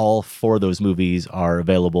do that. All four of those movies are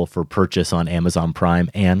available for purchase on Amazon Prime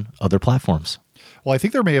and other platforms. Well, I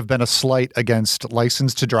think there may have been a slight against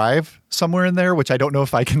License to Drive somewhere in there, which I don't know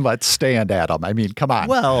if I can let stand, Adam. I mean, come on.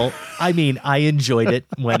 Well, I mean, I enjoyed it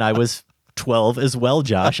when I was 12 as well,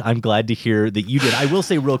 Josh. I'm glad to hear that you did. I will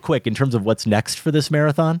say real quick, in terms of what's next for this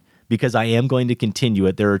marathon, because I am going to continue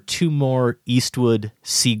it, there are two more Eastwood,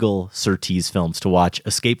 Siegel, Surtees films to watch,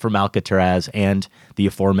 Escape from Alcatraz and the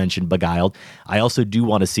aforementioned Beguiled. I also do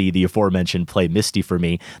want to see the aforementioned Play Misty for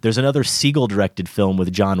Me. There's another Siegel-directed film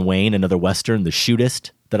with John Wayne, another Western, The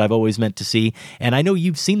Shootist, that I've always meant to see. And I know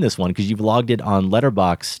you've seen this one because you've logged it on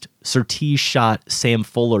Letterboxd. Surtees shot Sam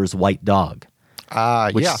Fuller's White Dog.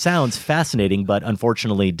 Which sounds fascinating, but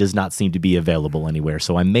unfortunately does not seem to be available anywhere.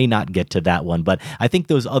 So I may not get to that one. But I think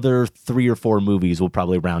those other 3 or 4 movies will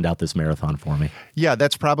probably round out this marathon for me. Yeah,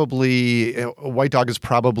 that's probably, White Dog is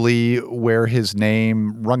probably where his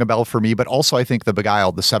name rung a bell for me. But also I think The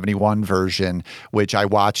Beguiled, the 71 version, which I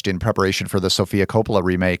watched in preparation for the Sofia Coppola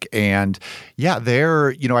remake. And yeah,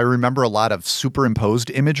 there, I remember a lot of superimposed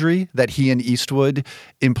imagery that he and Eastwood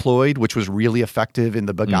employed, which was really effective in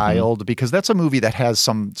The Beguiled, because that's a movie that has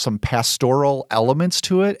some pastoral elements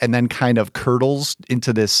to it, and then kind of curdles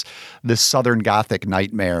into this Southern Gothic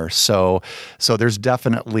nightmare. So there's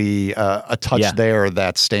definitely a touch there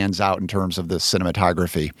that stands out in terms of the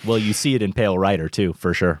cinematography. Well, you see it in Pale Rider too,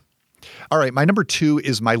 for sure. All right, my number 2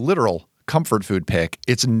 is my literal comfort food pick.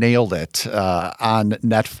 It's Nailed It on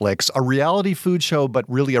Netflix. A reality food show, but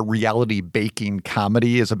really a reality baking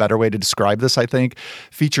comedy is a better way to describe this, I think.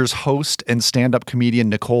 Features host and stand-up comedian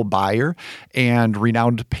Nicole Byer and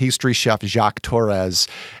renowned pastry chef Jacques Torres.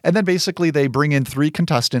 And then basically they bring in 3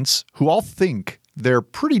 contestants who all think they're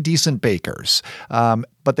pretty decent bakers,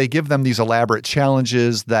 but they give them these elaborate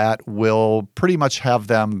challenges that will pretty much have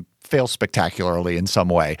them fail spectacularly in some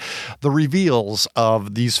way. The reveals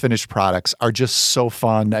of these finished products are just so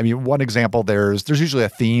fun. I mean, one example, there's usually a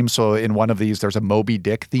theme. So in one of these, there's a Moby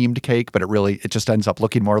Dick themed cake, but it just ends up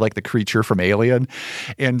looking more like the creature from Alien.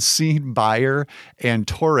 And seeing Byer and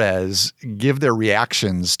Torres give their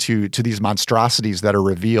reactions to these monstrosities that are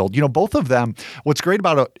revealed. Both of them, what's great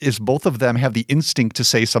about it is both of them have the instinct to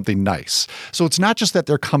say something nice. So it's not just that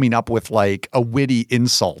they're coming up with like a witty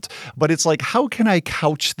insult, but it's like, how can I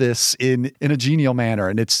couch this in a genial manner?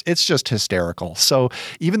 And it's just hysterical. So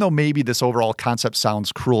even though maybe this overall concept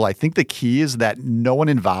sounds cruel, I think the key is that no one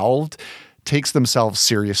involved takes themselves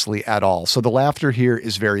seriously at all. So the laughter here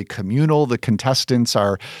is very communal. The contestants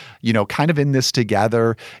are, kind of in this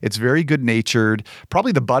together. It's very good-natured.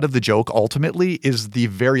 Probably the butt of the joke ultimately is the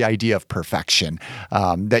very idea of perfection,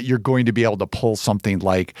 that you're going to be able to pull something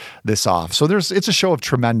like this off. So it's a show of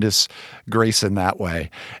tremendous grace in that way.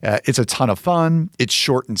 It's a ton of fun. It's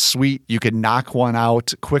short and sweet. You can knock one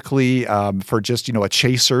out quickly for just, a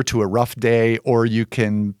chaser to a rough day, or you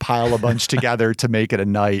can pile a bunch together to make it a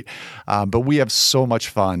night. But we have so much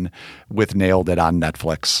fun with Nailed It on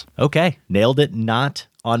Netflix. Okay. Nailed It, not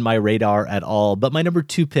on my radar at all. But my number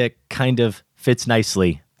 2 pick kind of fits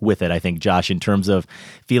nicely with it, I think, Josh, in terms of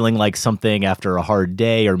feeling like something after a hard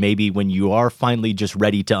day, or maybe when you are finally just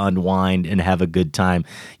ready to unwind and have a good time,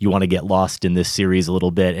 you want to get lost in this series a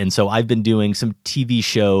little bit. And so I've been doing some TV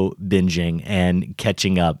show binging and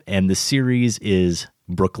catching up, and the series is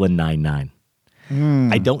Brooklyn Nine-Nine.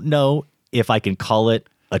 I don't know if I can call it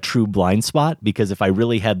a true blind spot, because if I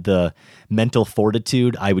really had the mental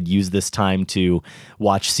fortitude, I would use this time to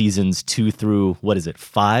watch seasons 2 through,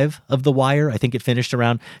 5 of The Wire. I think it finished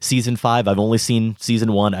around season 5. I've only seen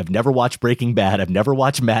season 1. I've never watched Breaking Bad. I've never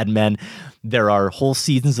watched Mad Men. There are whole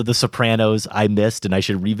seasons of The Sopranos I missed, and I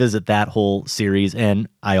should revisit that whole series. And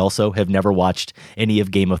I also have never watched any of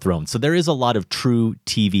Game of Thrones. So there is a lot of true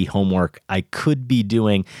TV homework I could be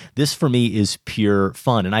doing. This for me is pure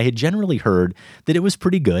fun. And I had generally heard that it was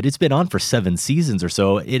pretty good. It's been on for 7 seasons or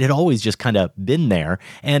so. It had always just kind of been there.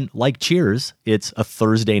 And like Cheers, it's a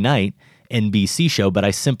Thursday night NBC show, but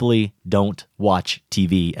I simply don't watch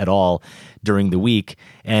TV at all during the week.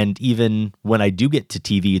 And even when I do get to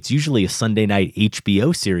TV, it's usually a Sunday night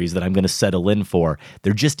HBO series that I'm going to settle in for.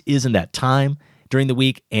 There just isn't that time during the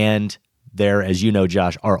week. And there, as you know,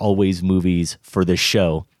 Josh, are always movies for this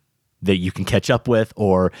show that you can catch up with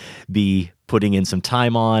or be putting in some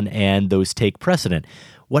time on, and those take precedent.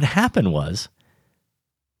 What happened was,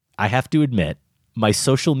 I have to admit, my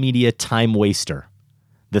social media time waster,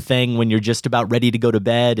 the thing when you're just about ready to go to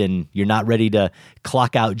bed and you're not ready to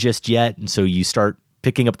clock out just yet, and so you start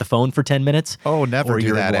picking up the phone for 10 minutes. Oh, never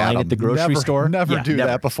do that, Adam. At the grocery store. Never do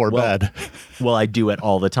that before bed. Well, I do it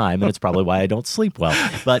all the time, and it's probably why I don't sleep well.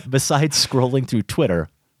 But besides scrolling through Twitter,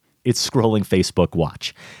 it's scrolling Facebook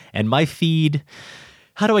Watch. And my feed,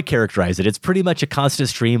 how do I characterize it? It's pretty much a constant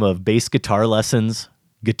stream of bass guitar lessons,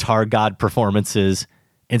 Guitar God performances,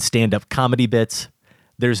 and stand-up comedy bits.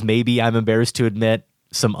 There's maybe, I'm embarrassed to admit,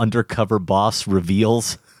 some undercover boss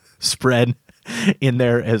reveals spread in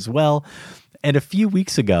there as well. And a few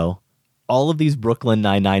weeks ago, all of these Brooklyn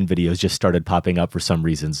Nine-Nine videos just started popping up for some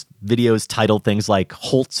reasons. Videos titled things like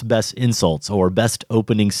Holt's Best Insults, or Best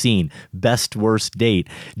Opening Scene, Best Worst Date,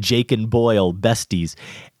 Jake and Boyle, Besties.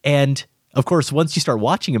 And of course, once you start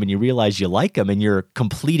watching them and you realize you like them and you're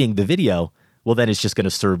completing the video, well, then it's just going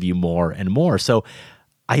to serve you more and more. So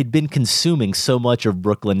I had been consuming so much of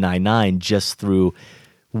Brooklyn Nine-Nine just through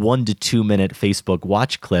 1 to 2 minute Facebook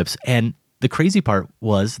Watch clips. And the crazy part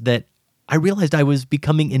was that I realized I was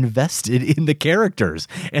becoming invested in the characters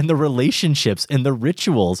and the relationships and the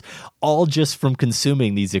rituals, all just from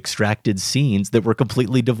consuming these extracted scenes that were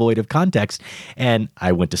completely devoid of context. And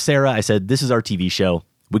I went to Sarah. I said, this is our TV show.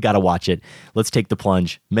 We got to watch it. Let's take the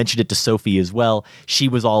plunge. Mentioned it to Sophie as well. She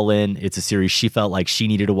was all in. It's a series she felt like she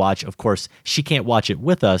needed to watch. Of course, she can't watch it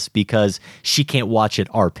with us because she can't watch at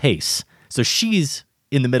our pace. So she's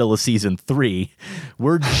in the middle of season 3.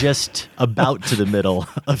 We're just about to the middle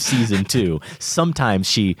of season 2. Sometimes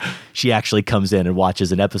she actually comes in and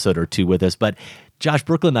watches an episode or two with us. But Josh,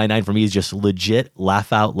 Brooklyn Nine-Nine for me is just legit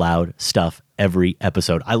laugh out loud stuff every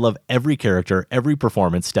episode. I love every character, every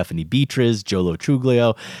performance. Stephanie Beatriz, Jolo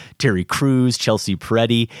Truglio, Terry Crews, Chelsea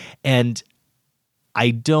Peretti. And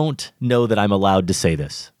I don't know that I'm allowed to say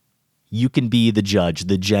this. You can be the judge,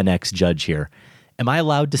 the Gen X judge here. Am I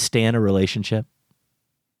allowed to stan a relationship?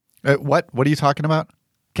 What are you talking about?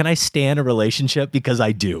 Can I stan a relationship? Because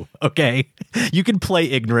I do, okay? You can play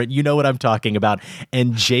ignorant. You know what I'm talking about.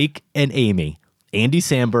 And Jake and Amy, Andy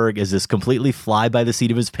Samberg is this completely fly by the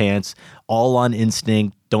seat of his pants, all on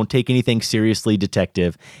instinct, don't take anything seriously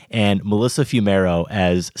detective. And Melissa Fumero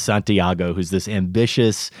as Santiago, who's this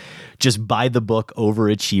ambitious, just by the book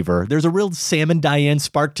overachiever. There's a real Sam and Diane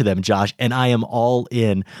spark to them, Josh, and I am all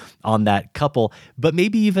in on that couple. But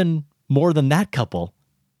maybe even more than that couple,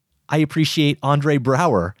 I appreciate Andre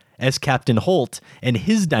Braugher as Captain Holt and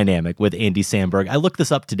his dynamic with Andy Samberg. I looked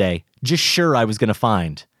this up today, just sure I was going to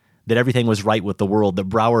find that everything was right with the world, that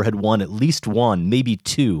Braugher had won at least 1, maybe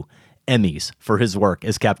 2 Emmys for his work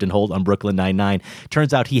as Captain Holt on Brooklyn Nine-Nine.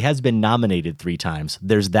 Turns out he has been nominated 3 times.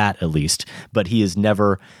 There's that at least, but he has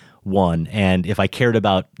never won. And if I cared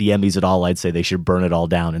about the Emmys at all, I'd say they should burn it all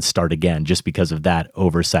down and start again just because of that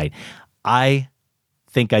oversight. I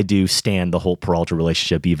think I do stand the Holt-Peralta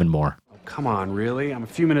relationship even more. Oh, come on, really? I'm a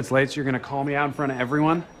few minutes late, so you're going to call me out in front of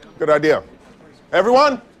everyone? Good idea.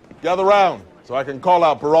 Everyone, gather round so I can call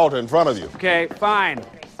out Peralta in front of you. Okay, fine.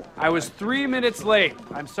 I was 3 minutes late.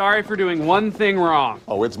 I'm sorry for doing one thing wrong.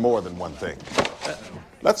 Oh, it's more than one thing.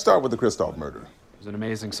 Let's start with the Christoph murder. It was an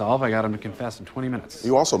amazing solve. I got him to confess in 20 minutes.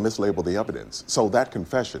 You also mislabeled the evidence, so that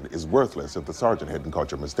confession is worthless if the sergeant hadn't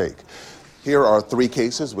caught your mistake. Here are 3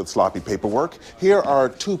 cases with sloppy paperwork. Here are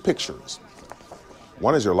 2 pictures.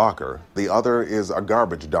 One is your locker. The other is a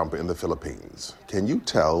garbage dump in the Philippines. Can you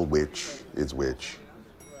tell which is which?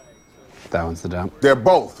 That one's the dump. They're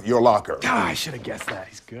both your locker. Ah, I should have guessed that.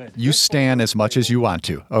 He's good. You stand as much as you want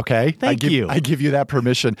to, okay? Thank you. I give you that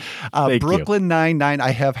permission. Brooklyn Nine-Nine,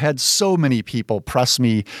 I have had so many people press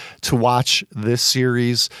me to watch this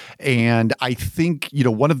series, and I think,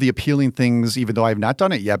 one of the appealing things, even though I've not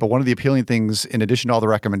done it yet, but one of the appealing things, in addition to all the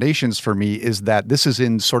recommendations for me, is that this is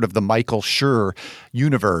in sort of the Michael Schur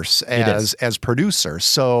universe as producer.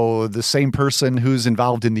 So the same person who's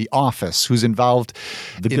involved in The Office, who's involved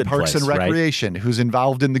in Parks and Recreation, who's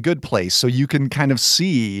involved in The Good Place. So you can kind of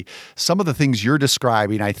see some of the things you're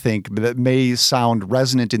describing, I think, that may sound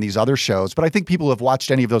resonant in these other shows. But I think people who have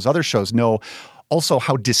watched any of those other shows know also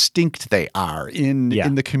how distinct they are in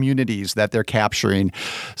the communities that they're capturing.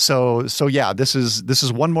 So yeah, this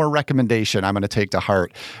is one more recommendation I'm going to take to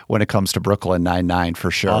heart when it comes to Brooklyn Nine-Nine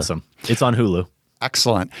for sure. Awesome. It's on Hulu.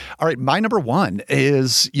 Excellent. All right. My number one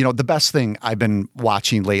is, the best thing I've been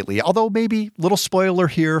watching lately, although maybe little spoiler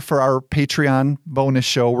here for our Patreon bonus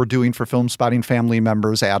show we're doing for Film Spotting family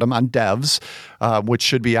members, Adam, on Devs, which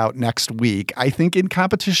should be out next week. I think in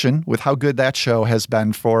competition with how good that show has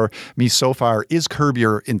been for me so far is Curb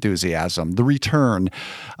Your Enthusiasm, the return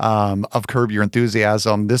of Curb Your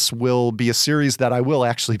Enthusiasm. This will be a series that I will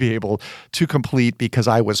actually be able to complete because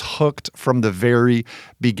I was hooked from the very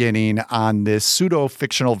beginning on this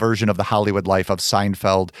pseudo-fictional version of the Hollywood life of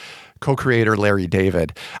Seinfeld co-creator Larry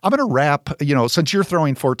David. I'm going to wrap, since you're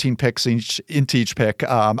throwing 14 picks into each pick,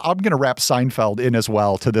 I'm going to wrap Seinfeld in as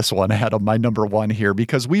well to this one, Adam, my number one here,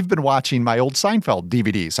 because we've been watching my old Seinfeld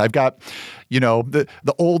DVDs. I've got, the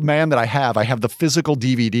old man that I have the physical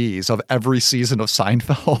DVDs of every season of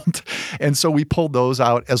Seinfeld. And so we pulled those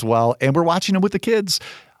out as well. And we're watching them with the kids.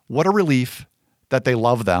 What a relief that they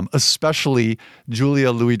love them, especially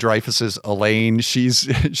Julia Louis-Dreyfus's Elaine. She's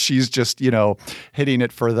just, hitting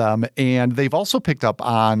it for them. And they've also picked up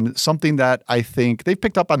on something that I think they've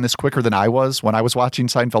picked up on this quicker than I was when I was watching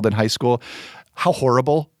Seinfeld in high school, how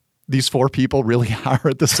horrible these four people really are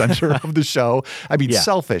at the center of the show. I mean,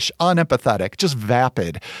 selfish, unempathetic, just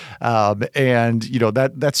vapid. And,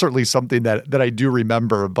 that's certainly something that I do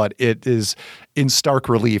remember, but it is in stark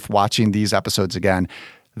relief watching these episodes again.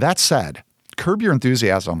 That said, Curb Your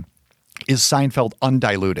Enthusiasm is Seinfeld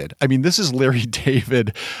undiluted. I mean, this is Larry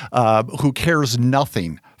David, who cares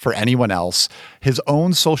nothing for anyone else. His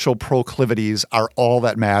own social proclivities are all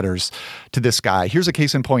that matters to this guy. Here's a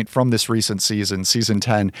case in point from this recent season, season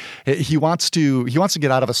 10. He wants to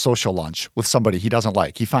get out of a social lunch with somebody he doesn't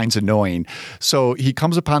like, he finds annoying. So he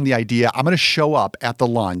comes upon the idea, I'm going to show up at the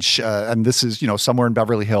lunch, and this is, somewhere in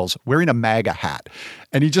Beverly Hills, wearing a MAGA hat.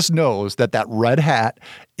 And he just knows that red hat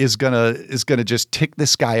is gonna just tick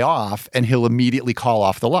this guy off, and he'll immediately call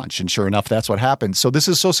off the lunch. And sure enough, that's what happens. So this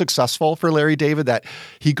is so successful for Larry David that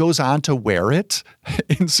he goes on to wear it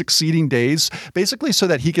in succeeding days, basically so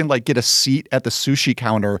that he can get a seat at the sushi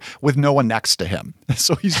counter with no one next to him.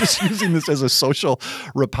 So he's just using this as a social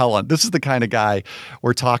repellent. This is the kind of guy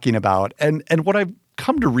we're talking about. And what I've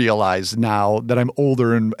come to realize now that I'm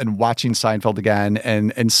older and watching Seinfeld again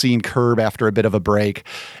and seeing Curb after a bit of a break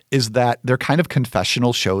is that they're kind of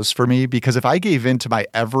confessional shows for me, because if I gave in to my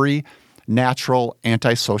every natural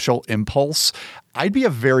antisocial impulse, I'd be a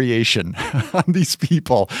variation on these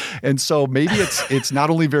people. And so maybe it's not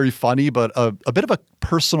only very funny, but a bit of a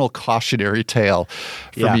personal cautionary tale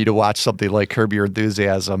for me to watch something like Curb Your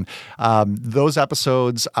Enthusiasm. Those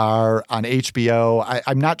episodes are on HBO.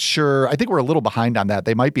 I'm not sure. I think we're a little behind on that.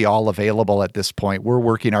 They might be all available at this point. We're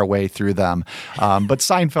working our way through them. But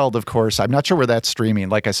Seinfeld, of course, I'm not sure where that's streaming.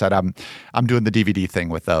 Like I said, I'm doing the DVD thing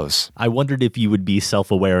with those. I wondered if you would be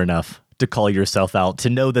self-aware enough to call yourself out,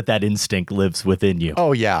 to know that instinct lives within you.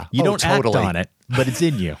 Oh, yeah. You don't totally act on it, but it's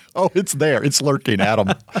in you. Oh, it's there. It's lurking, Adam.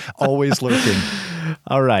 Always lurking.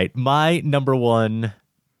 All right. My number one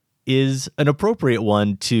is an appropriate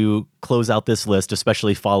one to close out this list,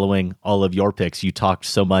 especially following all of your picks. You talked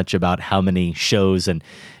so much about how many shows and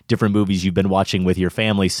different movies you've been watching with your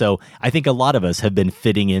family. So I think a lot of us have been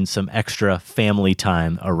fitting in some extra family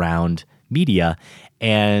time around media.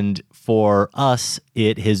 And for us,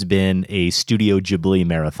 it has been a Studio Ghibli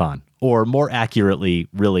marathon, or more accurately,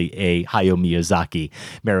 really a Hayao Miyazaki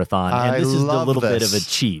marathon. And this is a little bit of a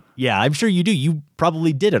cheat. Yeah, I'm sure you do. You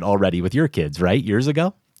probably did it already with your kids, right? Years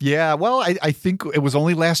ago? Yeah, well, I think it was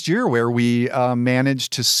only last year where we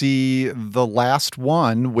managed to see the last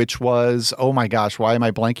one, which was, oh my gosh, why am I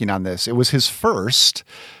blanking on this? It was his first.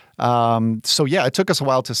 So yeah, it took us a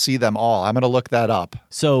while to see them all. I'm going to look that up.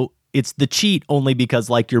 So it's the cheat only because,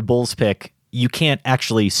 like your Bulls pick, you can't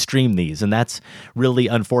actually stream these, and that's really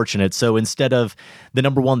unfortunate. So instead of the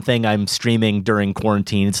number one thing I'm streaming during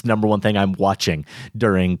quarantine, it's the number one thing I'm watching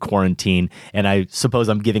during quarantine. And I suppose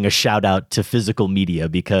I'm giving a shout out to physical media,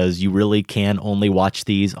 because you really can only watch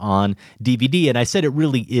these on DVD. And I said it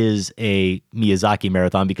really is a Miyazaki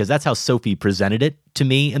marathon because that's how Sophie presented it to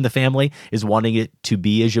me and the family, is wanting it to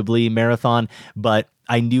be a Ghibli marathon. But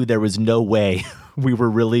I knew there was no way we were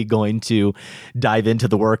really going to dive into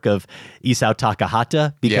the work of Isao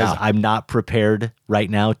Takahata, because I'm not prepared right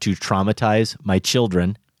now to traumatize my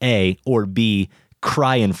children, A, or B,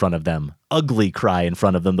 cry in front of them, ugly cry in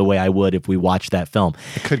front of them the way I would if we watched that film.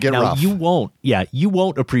 It could get now, rough. You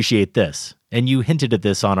won't appreciate this. And you hinted at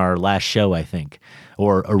this on our last show, I think,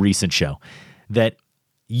 or a recent show, that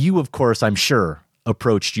you, of course, I'm sure,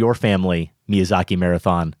 approached your family Miyazaki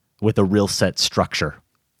marathon with a real set structure.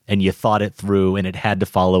 And you thought it through, and it had to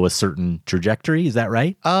follow a certain trajectory. Is that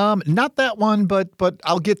right? Not that one, but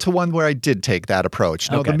I'll get to one where I did take that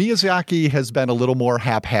approach. No, the Miyazaki has been a little more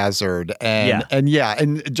haphazard, and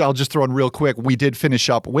I'll just throw in real quick. We did finish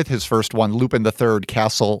up with his first one, Lupin III: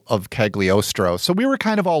 Castle of Cagliostro. So we were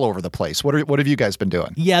kind of all over the place. What have you guys been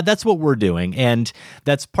doing? Yeah, that's what we're doing, and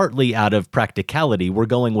that's partly out of practicality. We're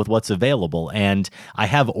going with what's available, and I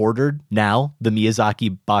have ordered now the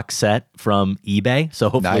Miyazaki box set from eBay. So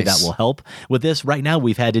hopefully that will help with this. Right now,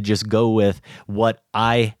 we've had to just go with what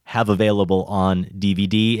I have available on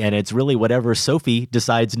DVD, and it's really whatever Sophie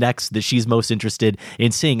decides next that she's most interested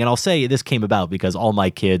in seeing. And I'll say this came about because all my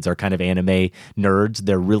kids are kind of anime nerds.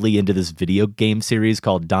 They're really into this video game series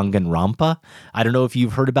called Danganronpa. I don't know if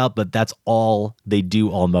you've heard about, but that's all they do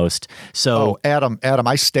almost. So, Adam,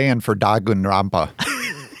 I stand for Danganronpa.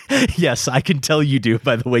 Yes, I can tell you do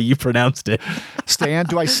by the way you pronounced it.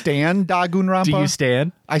 Do I stand Danganronpa? Do you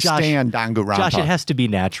stand? I stand Danganronpa. Josh, it has to be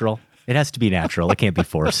natural. It has to be natural. It can't be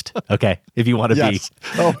forced. Okay. If you want to be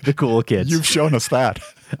the cool kids. You've shown us that.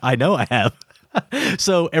 I know I have.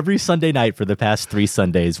 So every Sunday night for the past 3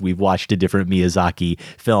 Sundays, we've watched a different Miyazaki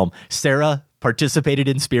film. Sarah participated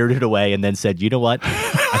in Spirited Away and then said, you know what?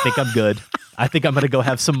 I think I'm good. I think I'm going to go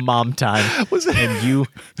have some mom time. And you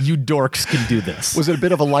dorks can do this. Was it a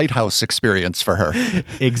bit of a lighthouse experience for her?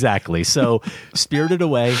 Exactly. So Spirited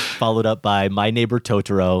Away, followed up by My Neighbor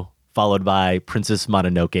Totoro, followed by Princess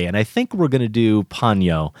Mononoke. And I think we're going to do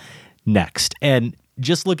Ponyo next. And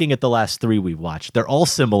just looking at the last 3 we've watched, they're all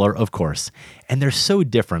similar, of course, and they're so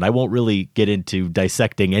different. I won't really get into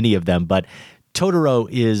dissecting any of them, but Totoro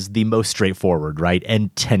is the most straightforward, right?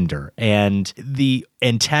 And tender. And the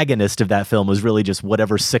antagonist of that film was really just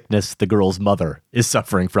whatever sickness the girl's mother is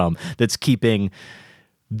suffering from that's keeping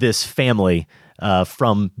this family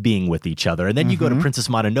from being with each other. And then you go to Princess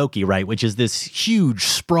Mononoke, right, which is this huge,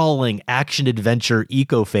 sprawling action-adventure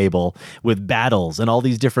eco-fable with battles and all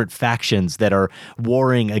these different factions that are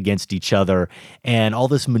warring against each other and all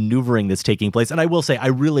this maneuvering that's taking place. And I will say, I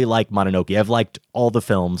really like Mononoke. I've liked all the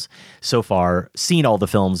films so far, seen all the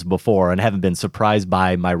films before, and haven't been surprised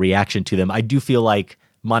by my reaction to them. I do feel like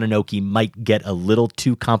Mononoke might get a little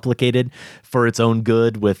too complicated for its own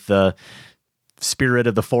good with the spirit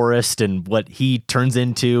of the forest and what he turns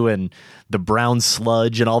into and the brown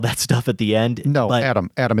sludge and all that stuff at the end. No, but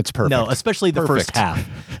Adam, it's perfect. No, especially the first half.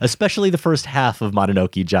 Especially the first half of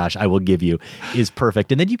Mononoke, Josh, I will give you, is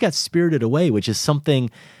perfect. And then you got Spirited Away, which is something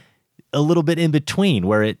a little bit in between,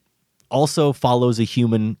 where it also follows a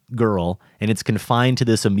human girl and it's confined to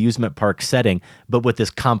this amusement park setting, but with this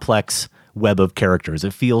complex web of characters.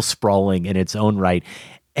 It feels sprawling in its own right.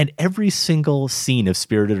 And every single scene of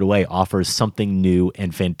Spirited Away offers something new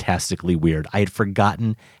and fantastically weird. I had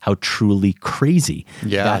forgotten how truly crazy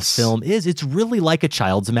that film is. It's really like a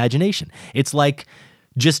child's imagination. It's like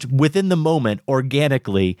just within the moment,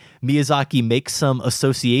 organically, Miyazaki makes some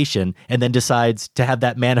association and then decides to have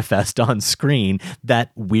that manifest on screen.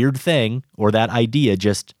 That weird thing or that idea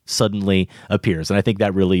just suddenly appears. And I think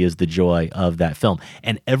that really is the joy of that film.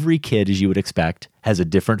 And every kid, as you would expect, has a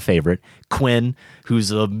different favorite. Quinn,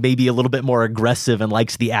 who's maybe a little bit more aggressive and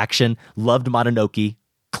likes the action, loved Mononoke.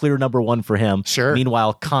 Clear number 1 for him. Sure.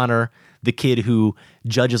 Meanwhile, Connor, the kid who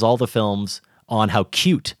judges all the films on how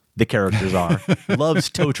cute the characters are, loves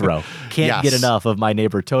Totoro, can't get enough of My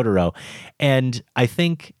Neighbor Totoro. And I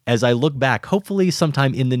think as I look back, hopefully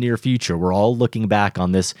sometime in the near future, we're all looking back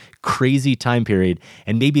on this crazy time period.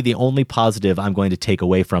 And maybe the only positive I'm going to take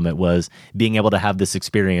away from it was being able to have this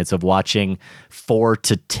experience of watching 4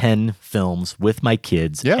 to 10 films with my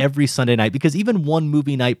kids every Sunday night, because even one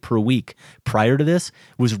movie night per week prior to this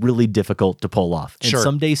was really difficult to pull off. And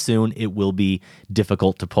someday soon it will be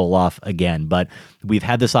difficult to pull off again. But we've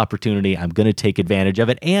had this opportunity. I'm going to take advantage of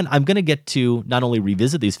it. And I'm going to get to not only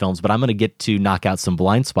revisit these films, but I'm going to get to knock out some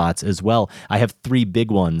blind spots as well. I have 3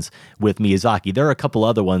 big ones with Miyazaki. There are a couple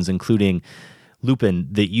other ones, including Lupin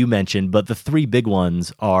that you mentioned, but the 3 big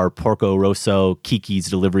ones are Porco Rosso, Kiki's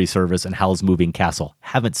Delivery Service, and Howl's Moving Castle.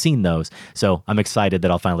 Haven't seen those, so I'm excited that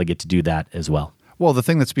I'll finally get to do that as well. Well, the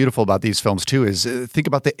thing that's beautiful about these films, too, is think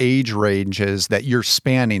about the age ranges that you're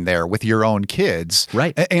spanning there with your own kids.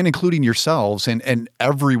 Right. And including yourselves, and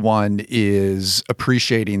everyone is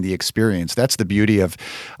appreciating the experience. That's the beauty of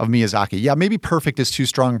Miyazaki. Yeah, maybe perfect is too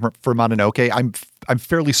strong for Mononoke. I'm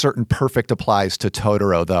fairly certain perfect applies to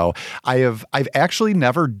Totoro, though. I've actually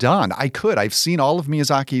never done. I've seen all of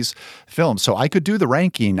Miyazaki's films, so I could do the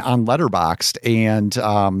ranking on Letterboxd,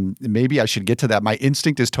 and maybe I should get to that. My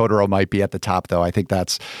instinct is Totoro might be at the top, though. I think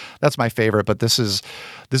that's my favorite, but this is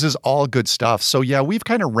all good stuff. So yeah, we've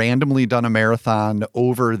kind of randomly done a marathon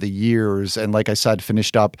over the years, and like I said,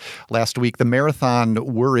 finished up last week. The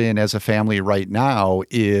marathon we're in as a family right now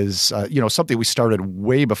is something we started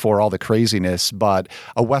way before all the craziness, but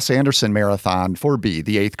a Wes Anderson marathon for B,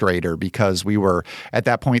 the 8th grader, because we were at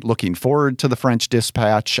that point looking forward to The French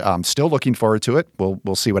Dispatch, still looking forward to it.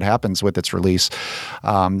 We'll see what happens with its release.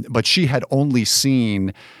 But she had only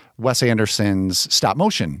seen Wes Anderson's stop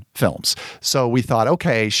motion films. So we thought,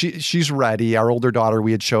 okay, she's ready. Our older daughter,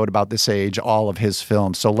 we had showed about this age all of his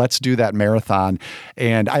films. So let's do that marathon.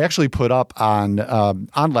 And I actually put up on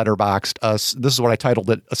Letterboxd, this is what I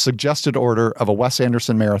titled it, a suggested order of a Wes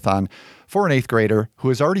Anderson marathon for an 8th grader who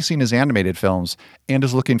has already seen his animated films and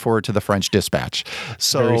is looking forward to The French Dispatch.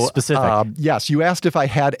 So, very specific. Yes, you asked if I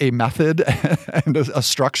had a method and a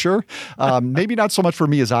structure. Maybe not so much for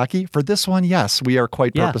Miyazaki. For this one, yes, we are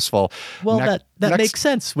quite purposeful. Well, that makes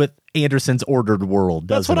sense with Anderson's ordered world,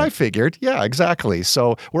 doesn't it? That's what I figured. Yeah, exactly.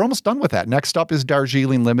 So we're almost done with that. Next up is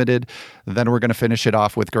Darjeeling Limited. Then we're going to finish it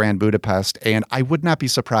off with Grand Budapest. And I would not be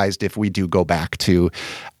surprised if we do go back to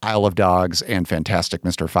Isle of Dogs and Fantastic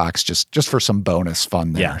Mr. Fox just for some bonus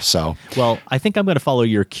fun there. Yeah. So, well, I think I'm going to follow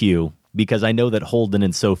your cue, because I know that Holden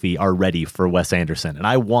and Sophie are ready for Wes Anderson, and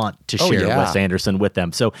I want to share Wes Anderson with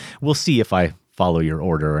them. So we'll see if I follow your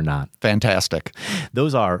order or not. Fantastic.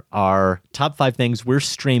 Those are our top 5 things we're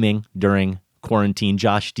streaming during quarantine.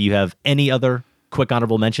 Josh, do you have any other quick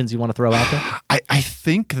honorable mentions you want to throw out there? I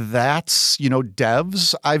think that's,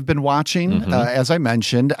 Devs I've been watching, as I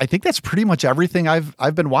mentioned. I think that's pretty much everything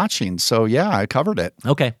I've been watching. So yeah, I covered it.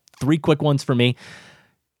 Okay. 3 quick ones for me.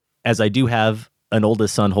 As I do have an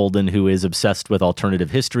oldest son, Holden, who is obsessed with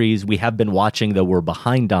alternative histories. We have been watching, though we're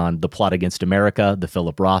behind on, The Plot Against America, the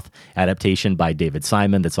Philip Roth adaptation by David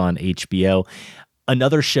Simon that's on HBO.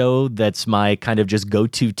 Another show that's my kind of just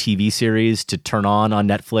go-to TV series to turn on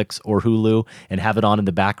Netflix or Hulu and have it on in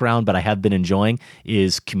the background, but I have been enjoying,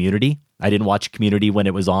 is Community. I didn't watch Community when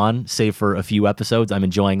it was on, save for a few episodes. I'm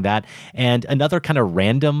enjoying that. And another kind of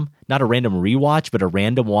random, not a random rewatch, but a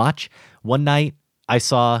random watch. One night, I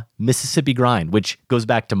saw Mississippi Grind, which goes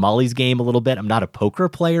back to Molly's Game a little bit. I'm not a poker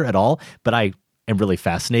player at all, but I am really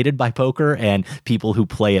fascinated by poker and people who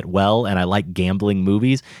play it well, and I like gambling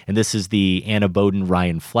movies. And this is the Anna Boden,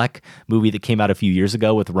 Ryan Fleck movie that came out a few years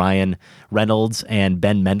ago with Ryan Reynolds and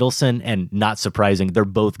Ben Mendelsohn, and not surprising, they're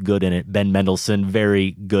both good in it. Ben Mendelsohn,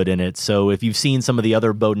 very good in it. So if you've seen some of the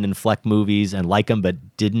other Boden and Fleck movies and like them, but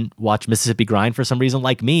didn't watch Mississippi Grind for some reason,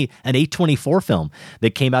 like me, an A24 film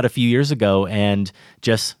that came out a few years ago and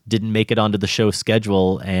just didn't make it onto the show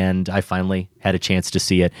schedule, and I finally had a chance to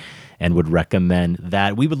see it and would recommend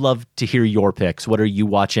that. We would love to hear your picks. What are you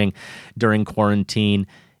watching during quarantine?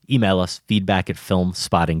 Email us,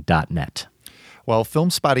 feedback@filmspotting.net. Well, Film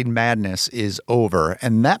Spotting Madness is over,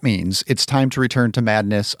 and that means it's time to return to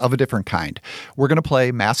madness of a different kind. We're going to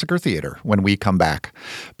play Massacre Theater when we come back.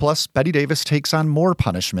 Plus, Bette Davis takes on more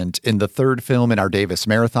punishment in the 3rd film in our Davis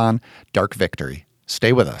Marathon, Dark Victory.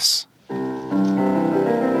 Stay with us.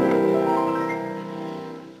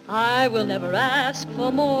 I will never ask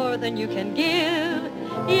for more than you can give,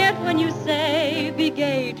 yet when you say, be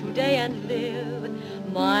gay today and live,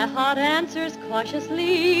 my heart answers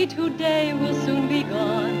cautiously, today will soon be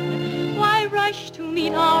gone. Why rush to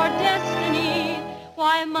meet our destiny?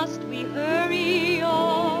 Why must we hurry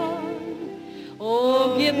on?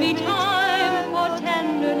 Oh, give me time for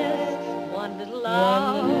tenderness, one little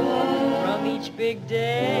hour from each big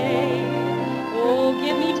day. Oh,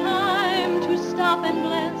 give me time to stop and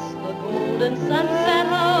glance the golden sunset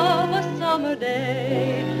of a summer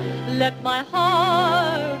day. Let my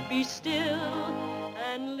heart be still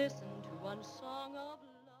and listen to one song of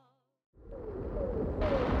love.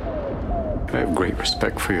 I have great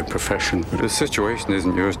respect for your profession, but the situation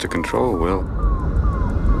isn't yours to control, Will.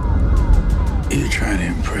 You're trying to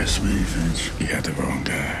impress me, Finch. You got the wrong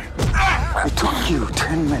guy. It took you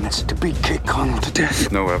 10 minutes to beat Kate Connell to death.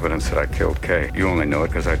 No evidence that I killed Kay. You only know it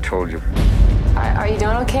because I told you. Are you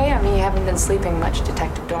doing okay? I mean, you haven't been sleeping much,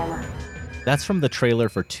 Detective Dormer. That's from the trailer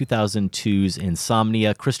for 2002's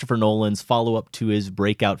Insomnia, Christopher Nolan's follow-up to his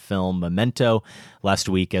breakout film Memento. Last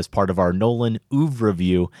week, as part of our Nolan Oeuvre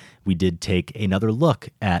review, we did take another look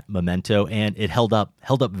at Memento, and it held up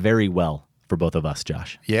very well for both of us,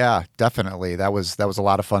 Josh. Yeah, definitely. That was a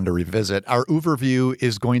lot of fun to revisit. Our Oeuvre review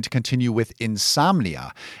is going to continue with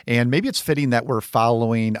Insomnia, and maybe it's fitting that we're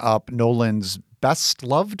following up Nolan's best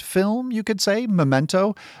loved film, you could say,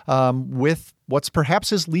 Memento, with what's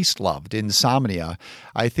perhaps his least loved, Insomnia.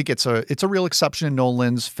 I think it's a real exception in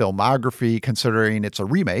Nolan's filmography, considering it's a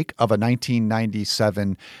remake of a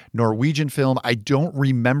 1997 Norwegian film. I don't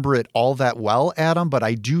remember it all that well, Adam, but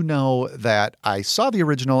I do know that I saw the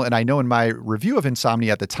original, and I know in my review of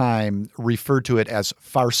Insomnia at the time referred to it as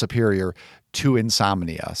far superior to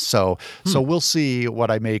Insomnia. So we'll see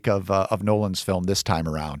what I make of Nolan's film this time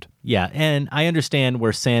around. Yeah, and I understand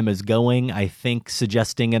where Sam is going. I think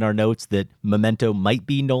suggesting in our notes that Memento might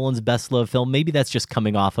be Nolan's best loved film. Maybe that's just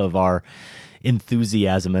coming off of our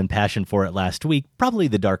enthusiasm and passion for it last week. Probably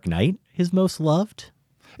The Dark Knight, his most loved.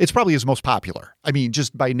 It's probably his most popular. I mean,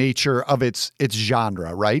 just by nature of its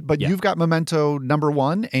genre, right? But you've got Memento number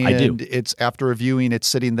one, and it's after a viewing, it's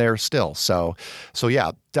sitting there still. So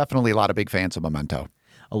yeah, definitely a lot of big fans of Memento.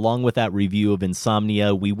 Along with that review of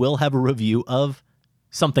Insomnia, we will have a review of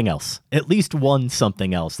something else, at least one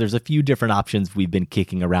something else. There's a few different options we've been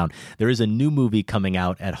kicking around. There is a new movie coming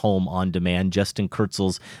out at home on demand, Justin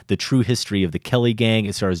Kurzel's The True History of the Kelly Gang.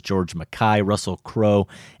 It stars George Mackay, Russell Crowe,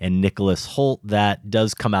 and Nicholas Hoult. That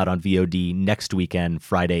does come out on VOD next weekend,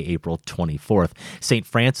 Friday, April 24th. St.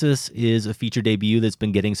 Francis is a feature debut that's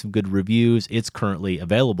been getting some good reviews. It's currently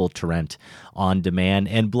available to rent on demand.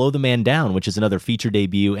 And Blow the Man Down, which is another feature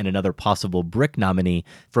debut and another possible Brick nominee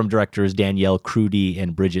from directors Danielle Crudy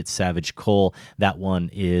and Bridget Savage Cole. That one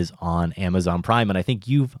is on Amazon Prime, and I think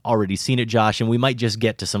you've already seen it, Josh, and we might just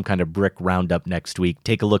get to some kind of Brick roundup next week.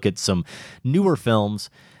 Take a look at some newer films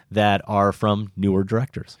that are from newer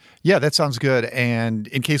directors. Yeah, that sounds good. And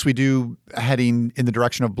in case we do heading in the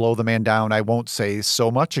direction of Blow the Man Down, I won't say so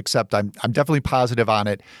much, except I'm definitely positive on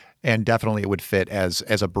it, and definitely it would fit as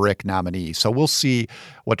a Brick nominee. So we'll see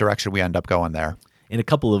what direction we end up going there. In a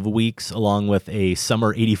couple of weeks, along with a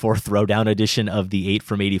summer 84 throwdown edition of the 8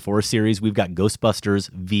 from 84 series, we've got Ghostbusters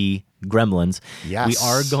v. Gremlins. Yes. We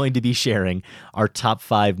are going to be sharing our top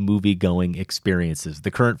 5 movie-going experiences.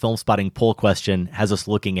 The current Film Spotting poll question has us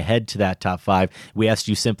looking ahead to that top 5. We asked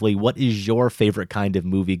you simply, what is your favorite kind of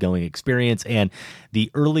movie-going experience? And the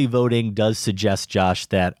early voting does suggest, Josh,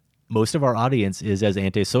 that most of our audience is as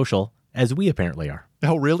antisocial as we apparently are.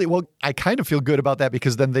 Oh, really? Well, I kind of feel good about that,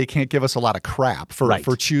 because then they can't give us a lot of crap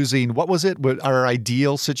for choosing, what was it? Our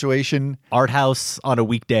ideal situation? Art house on a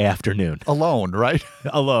weekday afternoon. Alone, right?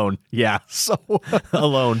 Alone, yeah. So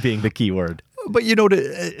alone being the key word. But,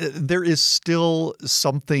 there is still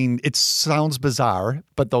something, it sounds bizarre,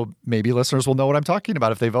 but though maybe listeners will know what I'm talking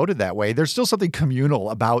about if they voted that way. There's still something communal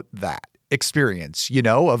about that experience,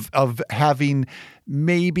 of having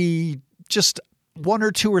maybe just one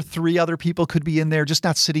or two or three other people could be in there, just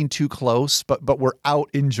not sitting too close, but we're out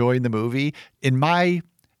enjoying the movie. In my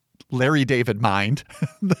Larry David mind,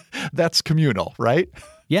 that's communal, right?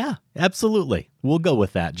 Yeah, absolutely. We'll go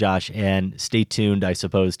with that, Josh, and stay tuned, I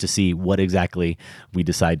suppose, to see what exactly we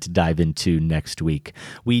decide to dive into next week.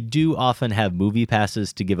 We do often have movie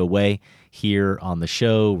passes to give away here on the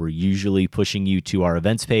show. We're usually pushing you to our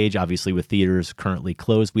events page. Obviously, with theaters currently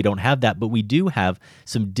closed, we don't have that, but we do have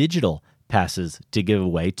some digital passes to give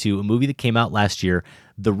away to a movie that came out last year,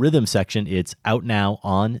 The Rhythm Section. It's out now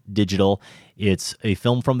on digital. It's a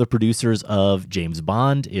film from the producers of James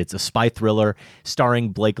Bond. It's a spy thriller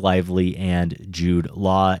starring Blake Lively and Jude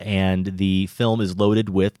Law, and the film is loaded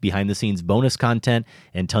with behind-the-scenes bonus content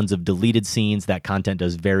and tons of deleted scenes. That content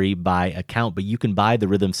does vary by account, but you can buy The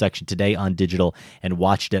Rhythm Section today on digital and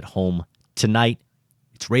watch it at home tonight.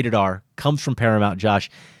 It's rated R, comes from Paramount, Josh,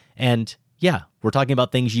 and yeah, we're talking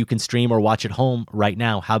about things you can stream or watch at home right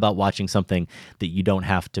now. How about watching something that you don't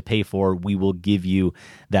have to pay for? We will give you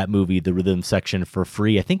that movie, The Rhythm Section, for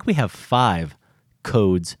free. I think we have 5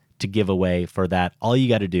 codes to give away for that. All you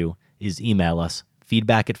got to do is email us,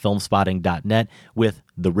 feedback@filmspotting.net with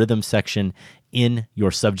the rhythm section in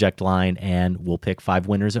your subject line, and we'll pick 5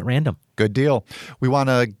 winners at random. Good deal. We want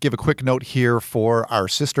to give a quick note here for our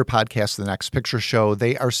sister podcast, The Next Picture Show.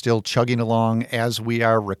 They are still chugging along as we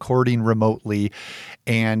are recording remotely.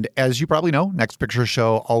 And as you probably know, Next Picture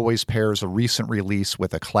Show always pairs a recent release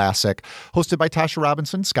with a classic. Hosted by Tasha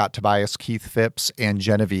Robinson, Scott Tobias, Keith Phipps, and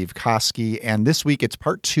Genevieve Koski. And this week it's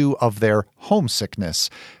part 2 of their Homesickness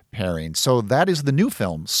pairing. So that is the new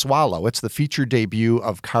film, Swallow. It's the feature debut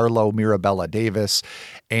of Carlo Mirabella Davis.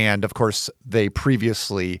 And of course, they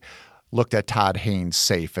previously looked at Todd Haynes'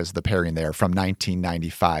 Safe as the pairing there from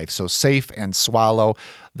 1995. So Safe and Swallow,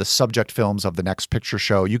 the subject films of The Next Picture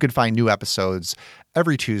Show. You can find new episodes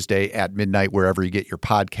every Tuesday at midnight wherever you get your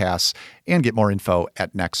podcasts, and get more info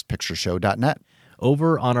at nextpictureshow.net.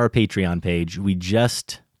 Over on our Patreon page, we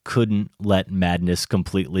just couldn't let Madness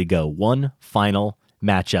completely go. One final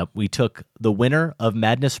matchup. We took the winner of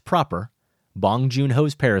Madness proper, Bong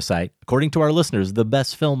Joon-ho's Parasite, according to our listeners, the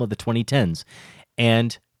best film of the 2010s,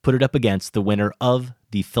 and put it up against the winner of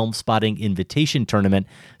the Film Spotting Invitation Tournament,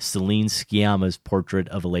 Celine Sciamma's Portrait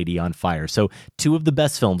of a Lady on Fire. So 2 of the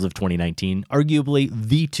best films of 2019, arguably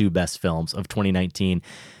the 2 best films of 2019,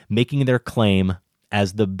 making their claim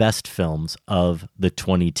as the best films of the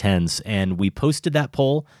 2010s. And we posted that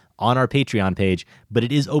poll on our Patreon page, but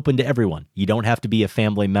it is open to everyone. You don't have to be a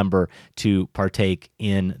family member to partake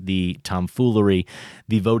in the tomfoolery.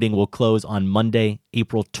 The voting will close on Monday,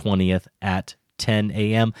 April 20th at 10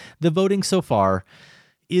 a.m. The voting so far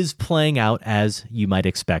is playing out as you might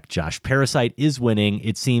expect, Josh. Parasite is winning.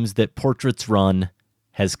 It seems that Portrait's run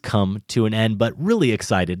has come to an end, but really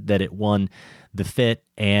excited that it won the FIT,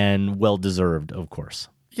 and well-deserved, of course.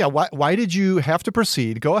 Yeah, why did you have to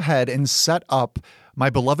proceed? Go ahead and set up my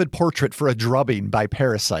beloved Portrait for a drubbing by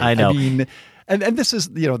Parasite. I know. I mean, and this is,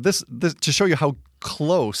 this to show you how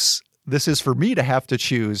close this is for me to have to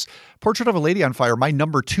choose Portrait of a Lady on Fire, my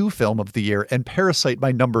number 2 film of the year, and Parasite,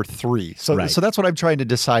 my number 3. So that's what I'm trying to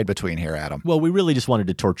decide between here, Adam. Well, we really just wanted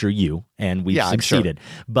to torture you, and we've succeeded.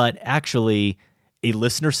 Sure. But actually, a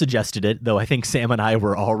listener suggested it, though I think Sam and I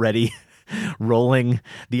were already rolling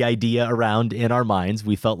the idea around in our minds.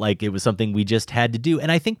 We felt like it was something we just had to do. And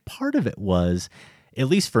I think part of it was, at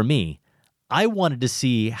least for me, I wanted to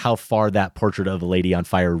see how far that Portrait of a Lady on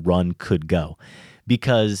Fire run could go.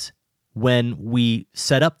 Because when we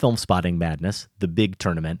set up Film Spotting Madness, the big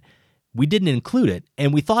tournament, we didn't include it,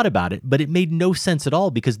 and we thought about it, but it made no sense at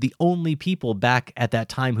all because the only people back at that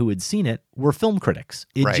time who had seen it were film critics.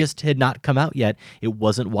 It just had not come out yet. It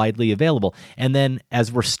wasn't widely available. And then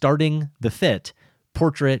as we're starting the FIT,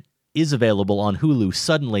 Portrait is available on Hulu.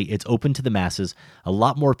 Suddenly, it's open to the masses. A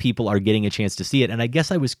lot more people are getting a chance to see it. And I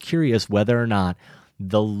guess I was curious whether or not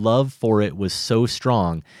the love for it was so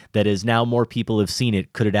strong that as now more people have seen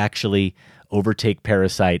it, could it actually overtake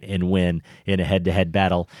Parasite and win in a head-to-head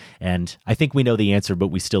battle? And I think we know the answer, but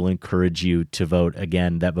we still encourage you to vote.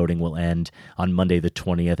 Again, that voting will end on Monday the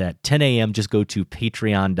 20th at 10 a.m. Just go to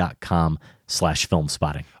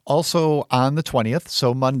patreon.com/filmspotting. Also on the 20th,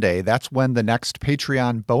 so Monday, that's when the next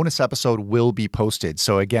Patreon bonus episode will be posted.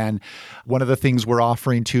 So again, one of the things we're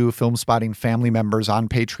offering to Film Spotting family members on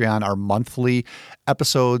Patreon are monthly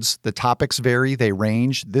episodes. The topics vary, they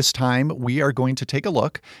range. This time, we are going to take a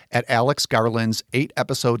look at Alex Garland's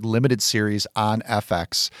 8-episode limited series on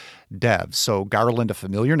FX, Devs. So Garland, a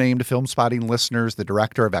familiar name to Film Spotting listeners, the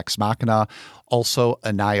director of Ex Machina, also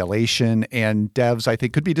Annihilation, and Devs, I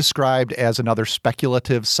think, could be described as another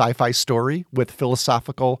speculative sci-fi story with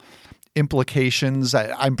philosophical implications.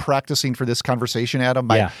 I'm practicing for this conversation, Adam.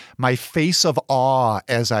 My face of awe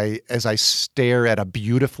as I stare at a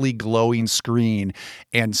beautifully glowing screen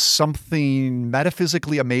and something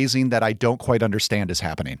metaphysically amazing that I don't quite understand is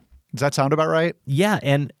happening. Does that sound about right? Yeah,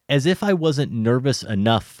 and as if I wasn't nervous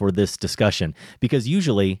enough for this discussion, because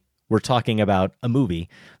usually we're talking about a movie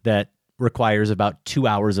that requires about 2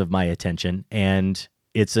 hours of my attention, and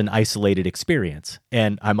it's an isolated experience,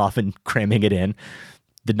 and I'm often cramming it in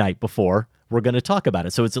the night before we're going to talk about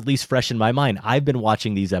it. So it's at least fresh in my mind. I've been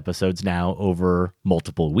watching these episodes now over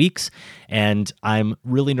multiple weeks, and I'm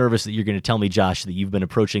really nervous that you're going to tell me, Josh, that you've been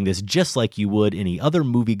approaching this just like you would any other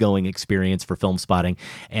movie-going experience for Film Spotting,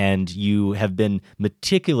 and you have been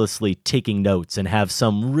meticulously taking notes and have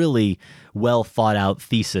some really well-thought-out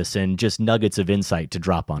thesis and just nuggets of insight to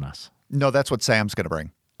drop on us. No, that's what Sam's going to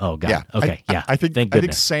bring. Oh, God. Yeah. Okay. I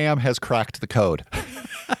think Sam has cracked the code.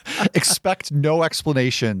 Expect no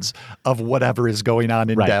explanations of whatever is going on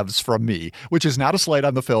in Devs from me, which is not a slight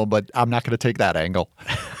on the film, but I'm not going to take that angle.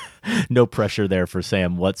 No pressure there for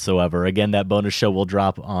Sam whatsoever. Again, that bonus show will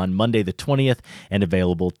drop on Monday the 20th and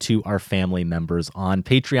available to our family members on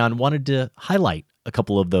Patreon. Wanted to highlight a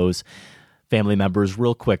couple of those family members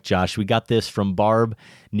real quick, Josh. We got this from Barb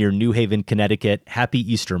near New Haven, Connecticut. Happy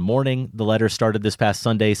Easter morning. The letter started this past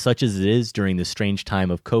Sunday, such as it is during this strange time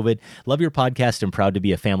of COVID. Love your podcast and proud to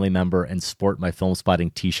be a family member and sport my Film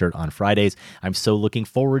Spotting t-shirt on Fridays. I'm so looking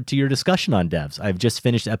forward to your discussion on Devs. I've just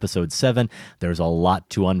finished episode 7. There's a lot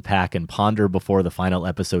to unpack and ponder before the final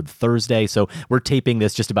episode Thursday, so we're taping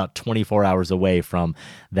this just about 24 hours away from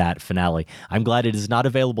that finale. I'm glad it is not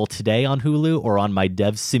available today on Hulu or on my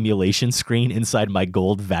Devs simulation screen inside my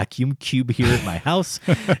gold vacuum cube here at my house.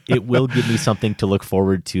 It will give me something to look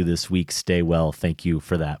forward to this week. Stay well. Thank you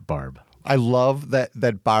for that, Barb. I love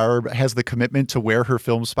that Barb has the commitment to wear her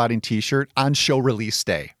Film Spotting t-shirt on show release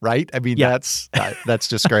day, right? I mean, that's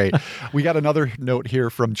just great. We got another note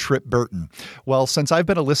here from Trip Burton. Well, since I've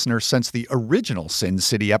been a listener since the original Sin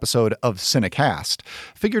City episode of Cinecast,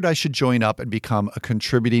 figured I should join up and become a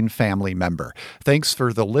contributing family member. Thanks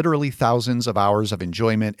for the literally thousands of hours of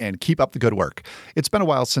enjoyment and keep up the good work. It's been a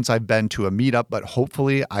while since I've been to a meetup, but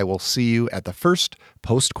hopefully I will see you at the first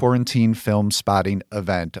post-quarantine Film Spotting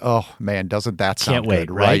event. Oh, man, doesn't that sound Can't wait,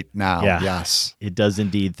 good right now? Yeah. Yes. It does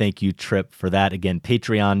indeed. Thank you, Trip, for that. Again,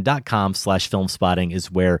 patreon.com/filmspotting is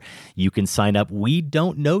where you can sign up. We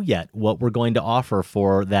don't know yet what we're going to offer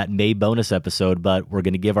for that May bonus episode, but we're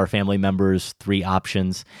going to give our family members 3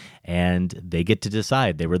 options, and they get to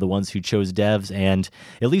decide. They were the ones who chose Devs, and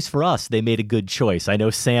at least for us, they made a good choice. I know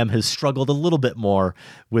Sam has struggled a little bit more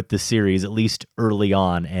with the series, at least early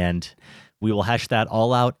on, and we will hash that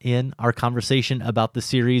all out in our conversation about the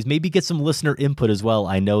series. Maybe get some listener input as well.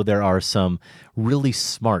 I know there are some really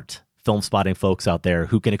smart Film Spotting folks out there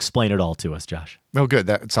who can explain it all to us, Josh. Oh, good.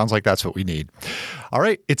 That sounds like that's what we need. All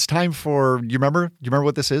right. It's time for, you remember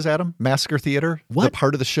what this is, Adam? Massacre Theater? What? The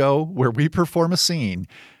part of the show where we perform a scene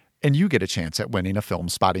and you get a chance at winning a Film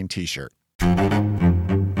Spotting t-shirt.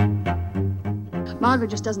 Margaret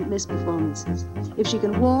just doesn't miss performances. If she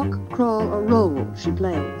can walk, crawl, or roll, she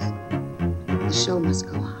plays. The show must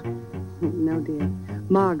go on. No, dear.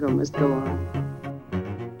 Margot must go on.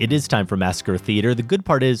 It is time for Massacre Theater. The good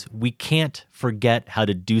part is we can't forget how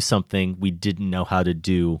to do something we didn't know how to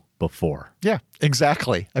do before. Yeah,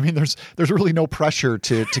 exactly. I mean, there's really no pressure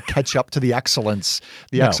to catch up to the excellence,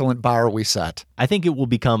 excellent bar we set. I think it will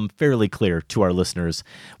become fairly clear to our listeners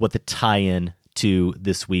what the tie-in to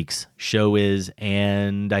this week's show is.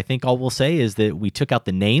 And I think all we'll say is that we took out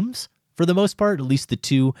the names for the most part, at least the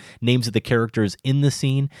 2 names of the characters in the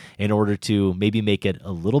scene, in order to maybe make it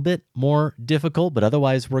a little bit more difficult. But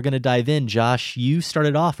otherwise, we're going to dive in. Josh, you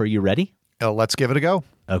started off. Are you ready? Let's give it a go.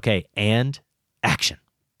 Okay, and action.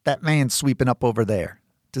 That man sweeping up over there.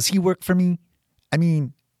 Does he work for me? I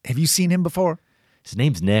mean, have you seen him before? His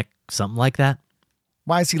name's Nick, something like that.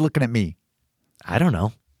 Why is he looking at me? I don't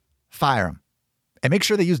know. Fire him. And make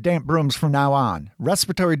sure they use damp brooms from now on.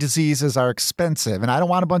 Respiratory diseases are expensive, and I don't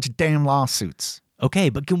want a bunch of damn lawsuits. Okay,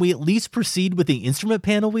 but can we at least proceed with the instrument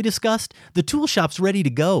panel we discussed? The tool shop's ready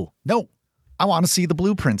to go. No, I want to see the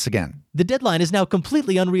blueprints again. The deadline is now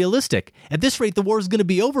completely unrealistic. At this rate, the war is going to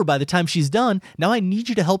be over by the time she's done. Now I need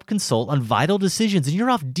you to help consult on vital decisions, and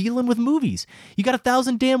you're off dealing with movies. You got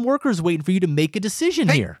 1,000 damn workers waiting for you to make a decision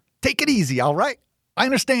here. Take it easy, all right? I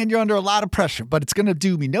understand you're under a lot of pressure, but it's going to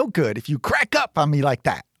do me no good if you crack up on me like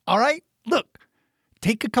that, all right? Look,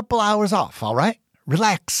 take a couple hours off, all right?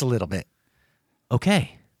 Relax a little bit.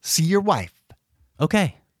 Okay. See your wife.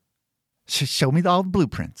 Okay. Show me all the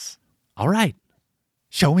blueprints. All right.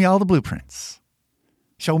 Show me all the blueprints.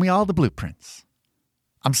 Show me all the blueprints.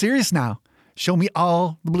 I'm serious now. Show me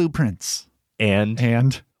all the blueprints.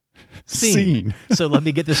 And scene. So let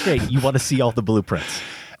me get this straight. You want to see all the blueprints?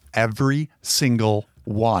 Every single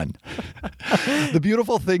one. The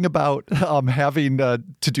beautiful thing about having to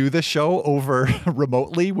do this show over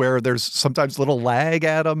remotely, where there's sometimes a little lag,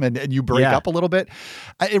 Adam, and you break up a little bit,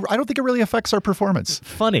 I don't think it really affects our performance.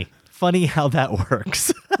 Funny how that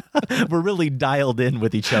works. We're really dialed in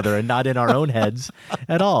with each other and not in our own heads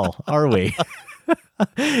at all, are we?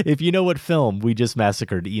 If you know what film we just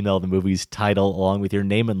massacred, email the movie's title along with your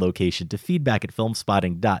name and location to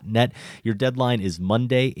feedback@filmspotting.net. Your deadline is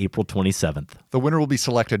Monday, April 27th. The winner will be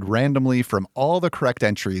selected randomly from all the correct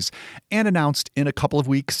entries and announced in a couple of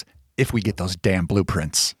weeks if we get those damn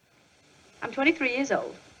blueprints. I'm 23 years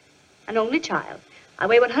old, an only child. I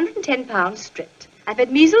weigh 110 pounds stripped. I've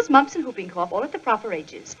had measles, mumps, and whooping cough all at the proper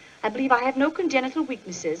ages. I believe I have no congenital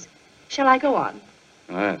weaknesses. Shall I go on?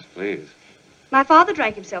 Yes, please. My father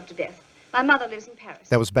drank himself to death. My mother lives in Paris.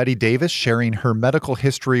 That was Bette Davis sharing her medical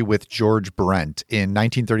history with George Brent in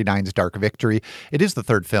 1939's Dark Victory. It is the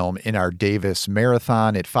third film in our Davis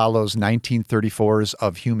marathon. It follows 1934's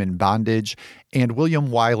Of Human Bondage and William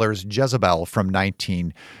Wyler's Jezebel from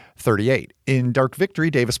 1938. In Dark Victory,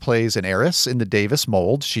 Davis plays an heiress in the Davis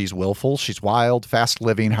mold. She's willful, she's wild,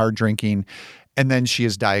 fast-living, hard-drinking, and then she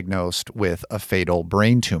is diagnosed with a fatal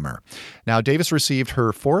brain tumor. Now, Davis received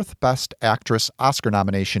her fourth Best Actress Oscar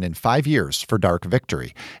nomination in 5 years for Dark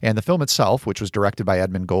Victory. And the film itself, which was directed by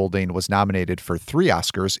Edmund Golding, was nominated for 3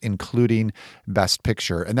 Oscars, including Best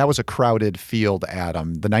Picture. And that was a crowded field,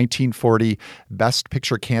 Adam. The 1940 Best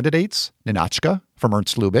Picture candidates, Ninotchka from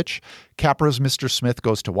Ernst Lubitsch, Capra's Mr. Smith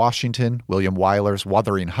Goes to Washington, William Wyler's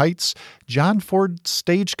Wuthering Heights, John Ford's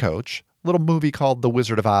Stagecoach, little movie called The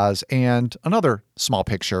Wizard of Oz, and another small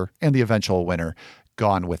picture, and the eventual winner,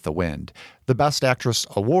 Gone with the Wind. The Best Actress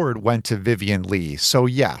award went to Vivien Leigh. So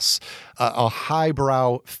yes, a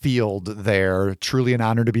highbrow field there. Truly an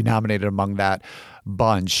honor to be nominated among that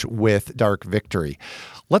bunch with Dark Victory.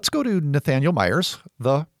 Let's go to Nathaniel Myers,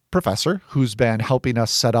 the professor, who's been helping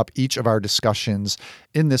us set up each of our discussions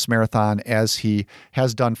in this marathon as he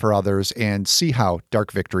has done for others, and see how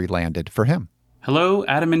Dark Victory landed for him. Hello,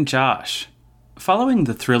 Adam and Josh. Following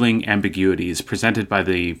the thrilling ambiguities presented by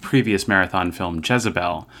the previous marathon film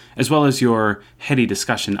Jezebel, as well as your heady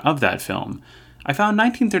discussion of that film, I found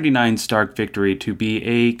 1939's Dark Victory to be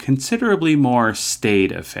a considerably more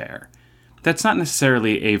staid affair. That's not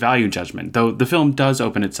necessarily a value judgment, though the film does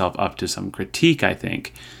open itself up to some critique, I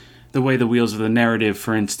think. The way the wheels of the narrative,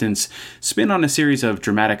 for instance, spin on a series of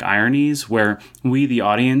dramatic ironies where we, the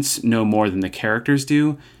audience, know more than the characters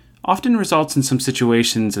do, often results in some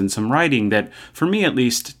situations and some writing that, for me at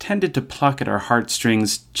least, tended to pluck at our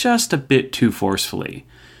heartstrings just a bit too forcefully.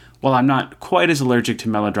 While I'm not quite as allergic to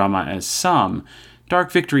melodrama as some,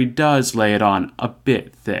 Dark Victory does lay it on a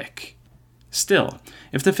bit thick. Still,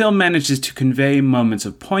 if the film manages to convey moments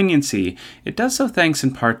of poignancy, it does so thanks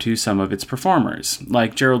in part to some of its performers,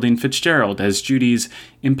 like Geraldine Fitzgerald as Judy's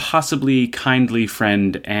impossibly kindly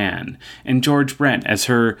friend Anne, and George Brent as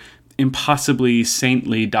her impossibly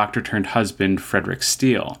saintly doctor-turned-husband Frederick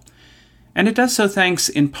Steele. And it does so thanks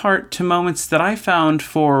in part to moments that I found,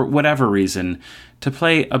 for whatever reason, to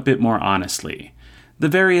play a bit more honestly. The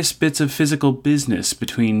various bits of physical business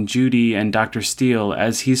between Judy and Dr. Steele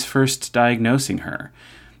as he's first diagnosing her,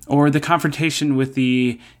 or the confrontation with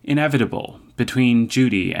the inevitable between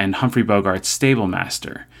Judy and Humphrey Bogart's stable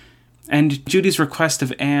master, and Judy's request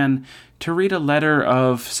of Anne to read a letter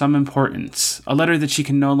of some importance, a letter that she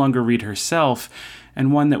can no longer read herself,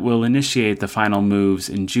 and one that will initiate the final moves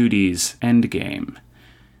in Judy's endgame.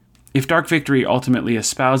 If Dark Victory ultimately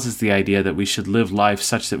espouses the idea that we should live life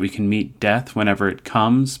such that we can meet death whenever it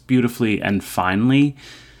comes, beautifully and finely,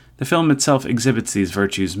 the film itself exhibits these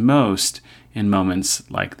virtues most in moments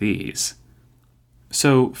like these.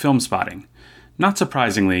 So, film spotting. Not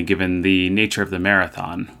surprisingly, given the nature of the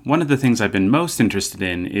marathon, one of the things I've been most interested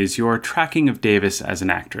in is your tracking of Davis as an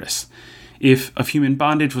actress. If Of Human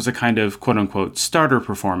Bondage was a kind of quote-unquote starter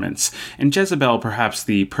performance, and Jezebel perhaps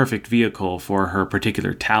the perfect vehicle for her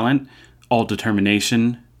particular talent, all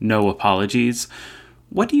determination, no apologies,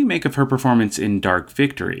 what do you make of her performance in Dark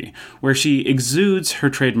Victory, where she exudes her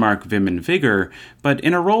trademark vim and vigor, but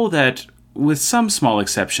in a role that, with some small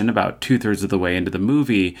exception about 2/3 of the way into the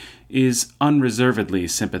movie, is unreservedly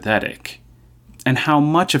sympathetic? And how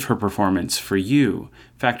much of her performance, for you,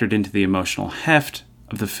 factored into the emotional heft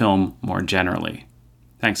of the film more generally?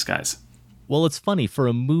 Thanks, guys. Well, it's funny, for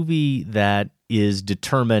a movie that is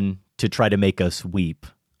determined to try to make us weep,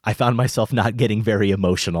 I found myself not getting very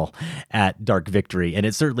emotional at Dark Victory, and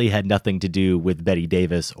it certainly had nothing to do with Bette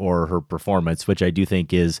Davis or her performance, which I do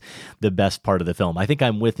think is the best part of the film. I think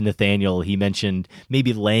I'm with Nathaniel. He mentioned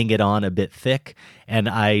maybe laying it on a bit thick, and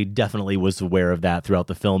I definitely was aware of that throughout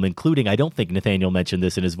the film, including, I don't think Nathaniel mentioned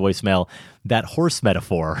this in his voicemail, that horse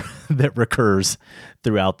metaphor that recurs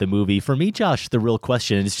throughout the movie. For me, Josh, the real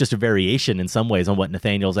question, and it's just a variation in some ways on what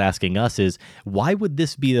Nathaniel's asking us, is why would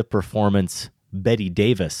this be the performance Bette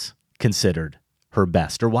Davis considered her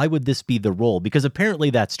best? Or why would this be the role? Because apparently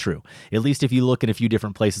that's true. At least if you look in a few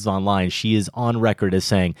different places online, she is on record as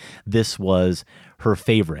saying this was her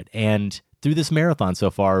favorite. And through this marathon so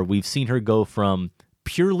far, we've seen her go from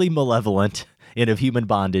purely malevolent in Of Human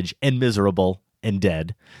Bondage and miserable and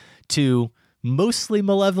dead to mostly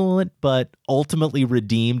malevolent but ultimately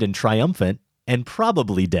redeemed and triumphant and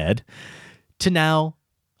probably dead, to now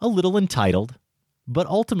a little entitled but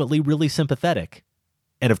ultimately really sympathetic,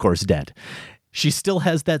 and of course dead. She still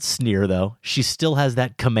has that sneer, though. She still has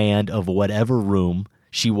that command of whatever room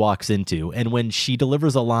she walks into. And when she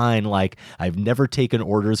delivers a line like, I've never taken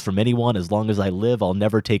orders from anyone. As long as I live, I'll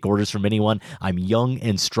never take orders from anyone. I'm young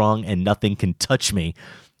and strong and nothing can touch me.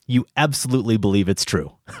 You absolutely believe it's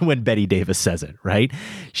true when Bette Davis says it, right?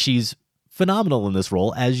 She's phenomenal in this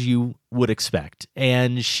role, as you would expect.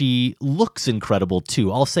 And she looks incredible,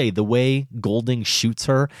 too. I'll say the way Golding shoots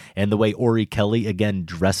her and the way Ori Kelly, again,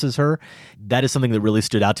 dresses her, that is something that really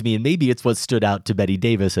stood out to me. And maybe it's what stood out to Bette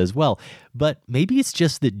Davis as well. But maybe it's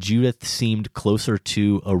just that Judith seemed closer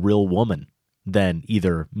to a real woman than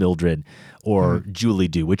either Mildred or Julie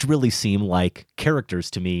do, which really seem like characters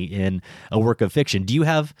to me in a work of fiction. Do you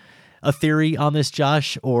have a theory on this,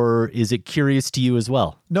 Josh, or is it curious to you as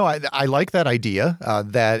well? No, I like that idea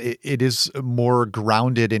that it is more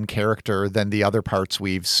grounded in character than the other parts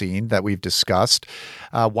we've seen that we've discussed.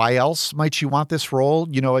 Why else might you want this role?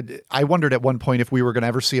 You know, I wondered at one point if we were going to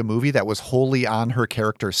ever see a movie that was wholly on her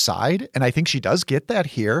character's side. And I think she does get that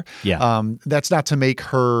here. Yeah. That's not to make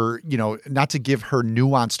her, you know, not to give her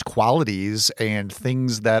nuanced qualities and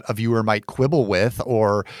things that a viewer might quibble with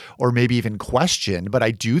or maybe even question. But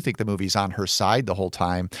I do think the movie's on her side the whole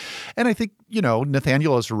time. And I think, you know,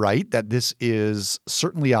 Nathaniel is right that this is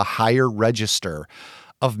certainly a higher register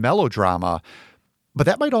of melodrama, but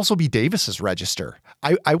that might also be Davis's register.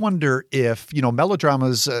 I wonder if, you know,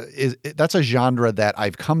 melodramas, that's a genre that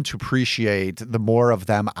I've come to appreciate the more of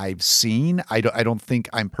them I've seen. I don't think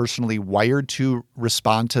I'm personally wired to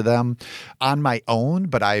respond to them on my own,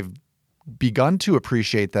 but I've begun to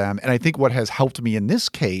appreciate them. And I think what has helped me in this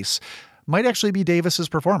case might actually be Davis's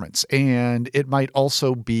performance. And it might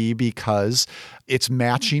also be because it's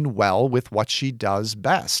matching well with what she does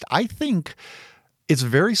best. I think it's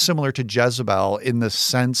very similar to Jezebel in the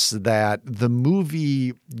sense that the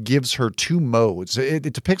movie gives her two modes.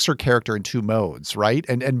 It depicts her character in two modes, right?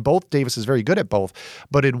 And both, Davis is very good at both.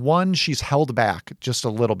 But in one, she's held back just a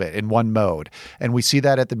little bit in one mode. And we see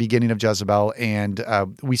that at the beginning of Jezebel, and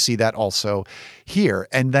we see that also here.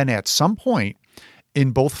 And then at some point,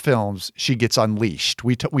 in both films, she gets unleashed.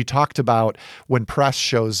 We talked about when Press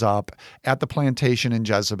shows up at the plantation in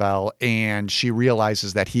Jezebel and she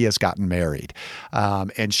realizes that he has gotten married,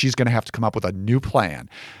 and she's going to have to come up with a new plan.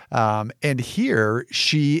 And here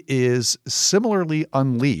she is similarly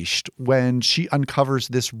unleashed when she uncovers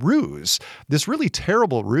this ruse, this really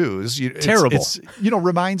terrible ruse. Terrible. It's, you know,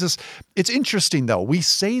 reminds us. It's interesting, though. We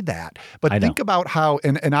say that, but think about how,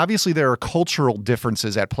 and obviously there are cultural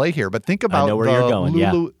differences at play here, but think about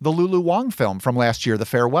the Lulu Wang film from last year, The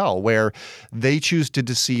Farewell, where they choose to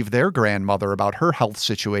deceive their grandmother about her health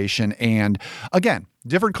situation. And again,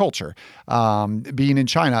 different culture, being in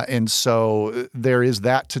China. And so there is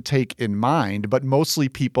that to take in mind, but mostly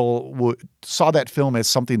people saw that film as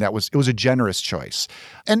something that was a generous choice.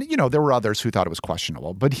 And, you know, there were others who thought it was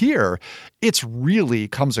questionable, but here it's really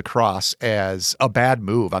comes across as a bad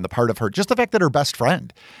move on the part of her. Just the fact that her best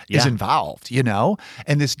friend is involved, you know,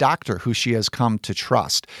 and this doctor who she has come to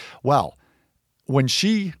trust. Well, when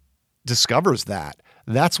she discovers that,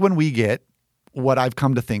 that's when we get what I've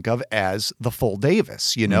come to think of as the full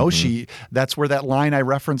Davis. You know, that's where that line I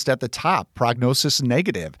referenced at the top, prognosis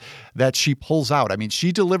negative, that she pulls out. I mean,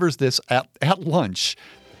 she delivers this at lunch.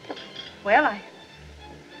 Well,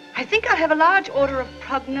 I think I'll have a large order of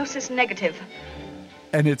prognosis negative.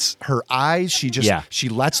 And it's her eyes. She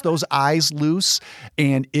lets those eyes loose,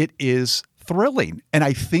 and it is thrilling. And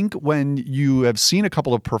I think when you have seen a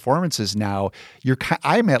couple of performances now,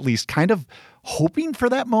 I'm at least kind of hoping for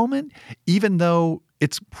that moment, even though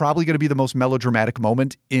it's probably going to be the most melodramatic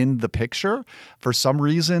moment in the picture. For some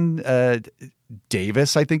reason,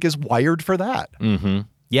 Davis, I think, is wired for that. Mm-hmm.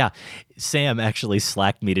 Yeah. Sam actually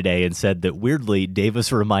slacked me today and said that weirdly,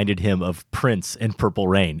 Davis reminded him of Prince in Purple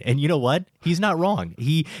Rain. And you know what? He's not wrong.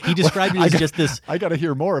 He described it as just this. I got to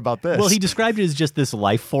hear more about this. Well, he described it as just this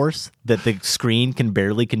life force that the screen can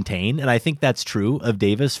barely contain. And I think that's true of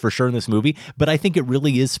Davis for sure in this movie. But I think it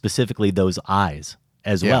really is specifically those eyes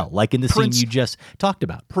as well, like in the scene you just talked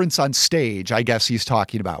about. Prince on stage, I guess he's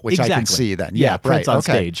talking about, which I can see then. Yeah, Prince on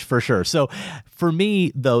stage for sure. So for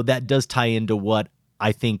me, though, that does tie into what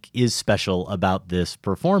I think is special about this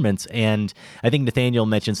performance. And I think Nathaniel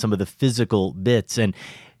mentioned some of the physical bits, and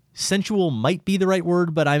sensual might be the right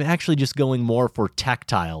word, but I'm actually just going more for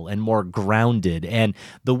tactile and more grounded. And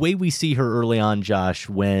the way we see her early on, Josh,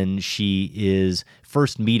 when she is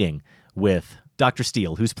first meeting with Dr.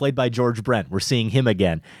 Steele, who's played by George Brent. We're seeing him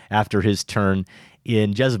again after his turn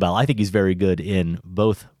in Jezebel. I think he's very good in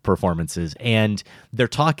both performances. And they're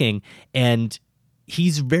talking, and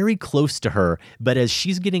he's very close to her, but as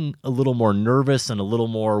she's getting a little more nervous and a little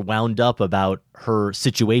more wound up about her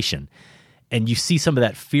situation, and you see some of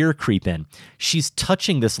that fear creep in. She's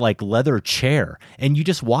touching this like leather chair, and you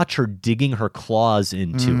just watch her digging her claws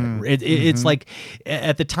into it. It's like,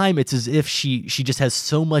 at the time, it's as if she just has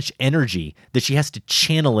so much energy that she has to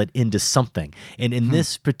channel it into something. And in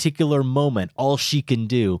this particular moment, all she can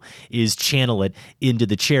do is channel it into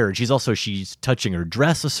the chair. And she's touching her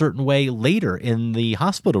dress a certain way later in the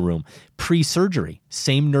hospital room, pre-surgery,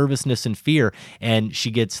 same nervousness and fear. And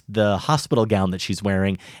she gets the hospital gown that she's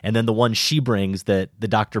wearing, and then the one she brings that the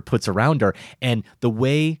doctor puts around her. And the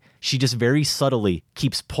way she just very subtly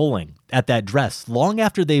keeps pulling at that dress long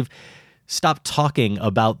after they've stopped talking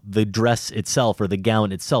about the dress itself or the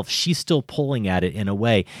gown itself, she's still pulling at it in a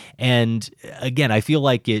way. And again, I feel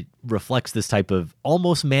like it reflects this type of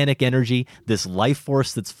almost manic energy, this life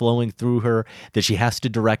force that's flowing through her that she has to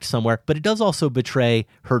direct somewhere. But it does also betray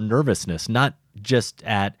her nervousness, not just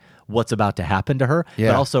at what's about to happen to her,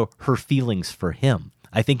 but also her feelings for him.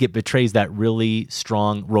 I think it betrays that really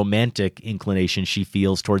strong romantic inclination she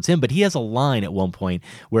feels towards him. But he has a line at one point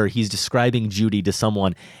where he's describing Judy to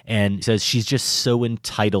someone and says she's just so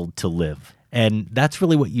entitled to live. And that's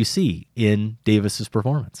really what you see in Davis's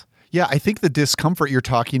performance. Yeah, I think the discomfort you're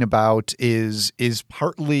talking about is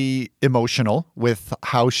partly emotional with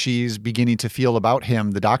how she's beginning to feel about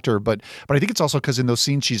him, the doctor, but I think it's also because in those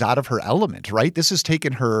scenes she's out of her element, right? This has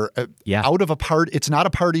taken her out of a part. It's not a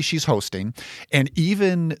party she's hosting, and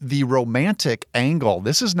even the romantic angle,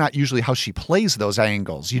 this is not usually how she plays those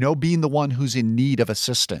angles, being the one who's in need of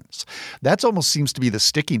assistance. That's almost seems to be the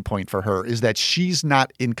sticking point for her, is that she's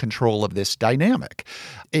not in control of this dynamic.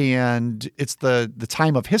 And it's the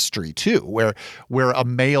time of history too, where a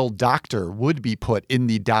male doctor would be put in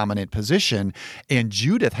the dominant position, and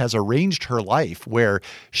Judith has arranged her life where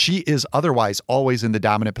she is otherwise always in the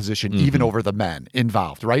dominant position, even over the men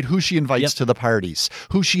involved, right? Who she invites to the parties,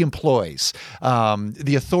 who she employs,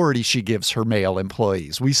 the authority she gives her male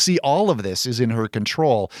employees. We see all of this is in her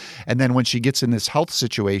control, and then when she gets in this health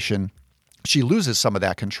situation, she loses some of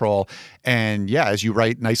that control. And yeah, as you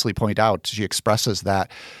nicely point out, she expresses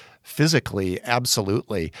that physically,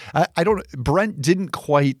 absolutely. Brent didn't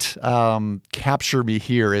quite capture me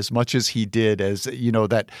here as much as he did as,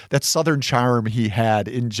 that Southern charm he had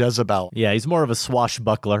in Jezebel. Yeah, he's more of a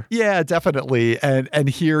swashbuckler. Yeah, definitely. And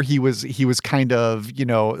here he was kind of,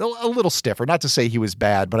 a little stiffer. Not to say he was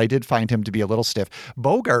bad, but I did find him to be a little stiff.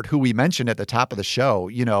 Bogart, who we mentioned at the top of the show,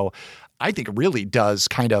 I think really does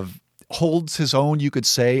kind of holds his own, you could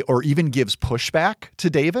say, or even gives pushback to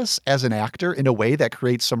Davis as an actor in a way that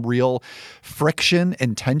creates some real friction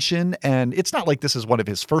and tension. And it's not like this is one of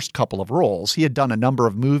his first couple of roles. He had done a number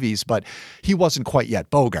of movies, but he wasn't quite yet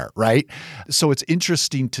Bogart, right? So it's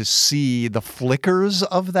interesting to see the flickers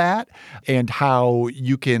of that and how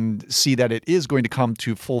you can see that it is going to come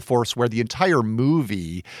to full force, where the entire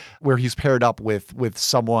movie, where he's paired up with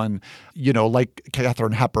someone, like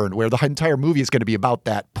Katharine Hepburn, where the entire movie is going to be about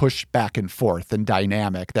that push back and forth and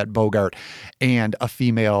dynamic that Bogart and a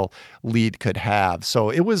female lead could have. So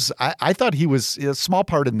it was, I thought he was a small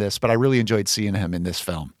part in this, but I really enjoyed seeing him in this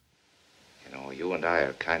film. You and I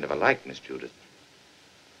are kind of alike, Miss Judith.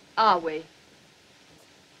 Are we?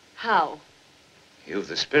 How? You've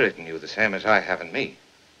the spirit in you the same as I have in me.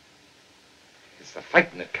 It's the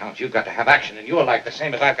fighting that counts. You've got to have action in your life the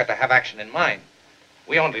same as I've got to have action in mine.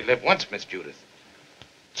 We only live once, Miss Judith.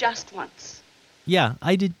 Just once. Yeah,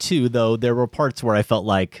 I did too, though there were parts where I felt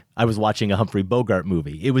like I was watching a Humphrey Bogart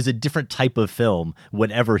movie. It was a different type of film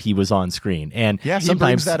whenever he was on screen. And yeah, he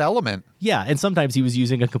brings that element. Yeah, and sometimes he was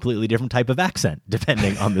using a completely different type of accent,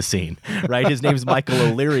 depending on the scene, right? His name's Michael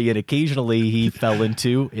O'Leary, and occasionally he fell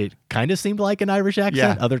into, it kind of seemed like an Irish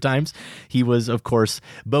accent. Yeah. Other times he was, of course,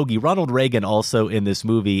 Bogey. Ronald Reagan also in this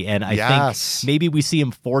movie, and I think maybe we see him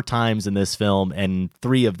 4 times in this film, and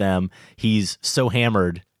 3 of them he's so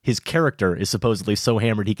hammered. His character is supposedly so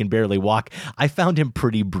hammered he can barely walk. I found him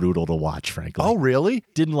pretty brutal to watch, frankly. Oh, really?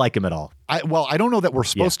 Didn't like him at all. I don't know that we're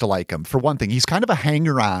supposed to like him. For one thing, he's kind of a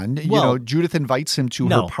hanger-on. Judith invites him to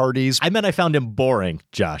her parties. I meant I found him boring,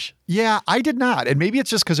 Josh. Yeah, I did not. And maybe it's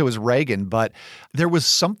just because it was Reagan, but there was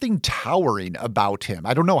something towering about him.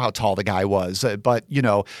 I don't know how tall the guy was, but,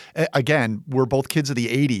 again, we're both kids of the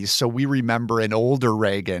 80s, so we remember an older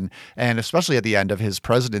Reagan, and especially at the end of his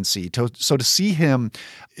presidency. So to see him,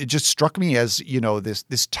 it just struck me as,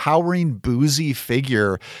 this towering, boozy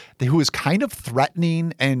figure who is kind of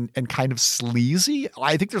threatening and kind of sleazy.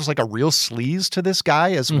 I think there's like a real sleaze to this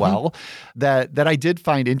guy as well that I did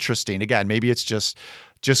find interesting. Again, maybe it's just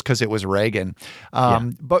because it was Reagan.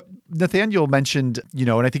 But Nathaniel mentioned,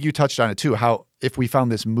 and I think you touched on it too, how if we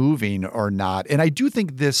found this moving or not. And I do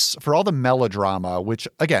think this, for all the melodrama, which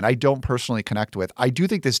again, I don't personally connect with, I do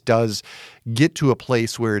think this does get to a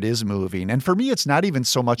place where it is moving. And for me, it's not even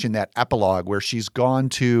so much in that epilogue where she's gone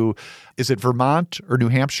to, is it Vermont or New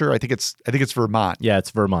Hampshire? I think it's Vermont. Yeah,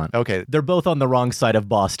 it's Vermont. Okay. They're both on the wrong side of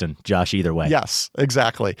Boston, Josh, either way. Yes,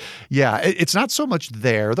 exactly. Yeah, it's not so much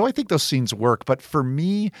there, though I think those scenes work. But for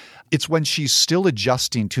me, it's when she's still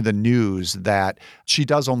adjusting to the news that she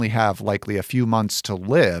does only have likely a few months to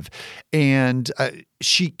live. And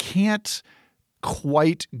she can't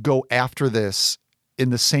quite go after this in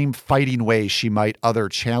the same fighting way she might other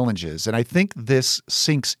challenges. And I think this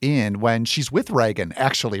sinks in when she's with Regan,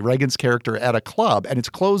 actually, Regan's character at a club, and it's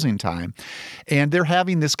closing time. And they're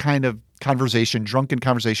having this kind of drunken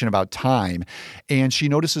conversation about time. And she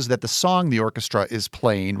notices that the song the orchestra is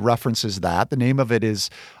playing references that. The name of it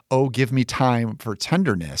is "Oh, Give Me Time for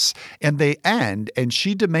Tenderness." And they end, and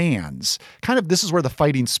she demands, kind of, this is where the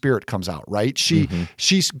fighting spirit comes out, right? She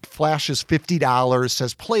flashes $50,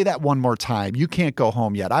 says, "Play that one more time. You can't go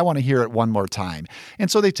home yet. I want to hear it one more time."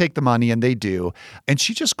 And so they take the money, and they do. And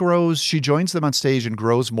she just grows, she joins them on stage and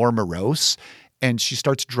grows more morose. And she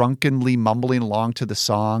starts drunkenly mumbling along to the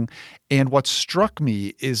song. And what struck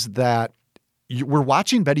me is that we're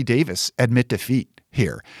watching Bette Davis admit defeat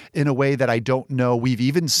here in a way that I don't know we've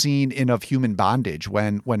even seen in Of Human Bondage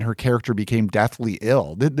when her character became deathly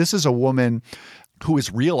ill. This is a woman who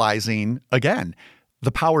is realizing, again,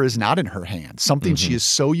 the power is not in her hands. Something she is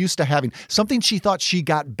so used to having, something she thought she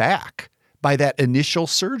got back by that initial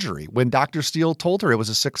surgery. When Dr. Steele told her it was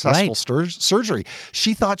a successful surgery,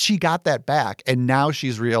 she thought she got that back. And now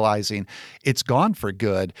she's realizing it's gone for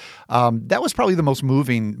good. That was probably the most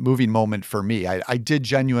moving moment for me. I did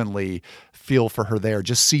genuinely feel for her there,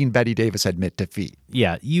 just seeing Bette Davis admit defeat.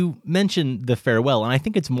 Yeah, you mentioned the farewell, and I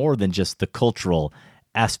think it's more than just the cultural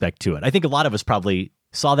aspect to it. I think a lot of us probably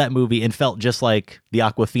saw that movie and felt just like the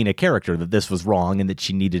Awkwafina character, that this was wrong and that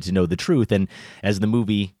she needed to know the truth. And as the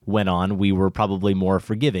movie went on, we were probably more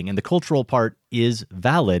forgiving. And the cultural part is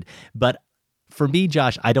valid. But for me,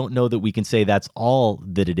 Josh, I don't know that we can say that's all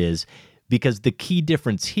that it is, because the key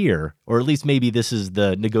difference here, or at least maybe this is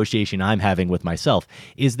the negotiation I'm having with myself,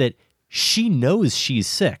 is that she knows she's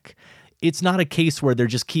sick. It's not a case where they're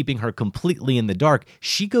just keeping her completely in the dark.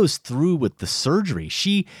 She goes through with the surgery.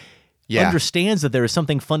 She understands that there is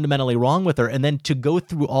something fundamentally wrong with her. And then to go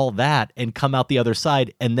through all that and come out the other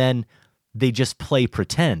side, and then they just play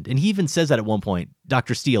pretend. And he even says that at one point,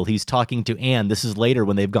 Dr. Steele, he's talking to Anne. This is later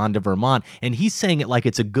when they've gone to Vermont, and he's saying it like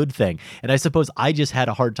it's a good thing. And I suppose I just had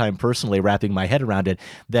a hard time personally wrapping my head around it,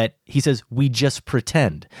 that he says, we just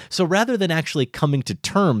pretend. So rather than actually coming to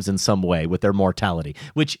terms in some way with their mortality,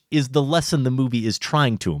 which is the lesson the movie is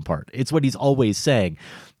trying to impart, it's what he's always saying,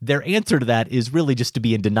 their answer to that is really just to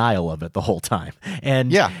be in denial of it the whole time.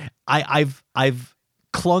 And I've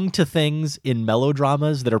clung to things in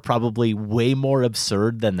melodramas that are probably way more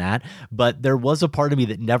absurd than that, but there was a part of me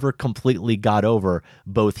that never completely got over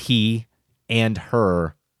both he and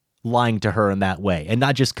her lying to her in that way, and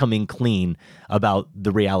not just coming clean about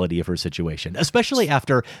the reality of her situation, especially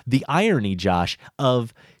after the irony, Josh,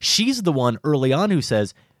 of she's the one early on who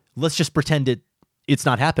says, let's just pretend it's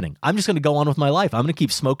not happening. I'm just going to go on with my life. I'm going to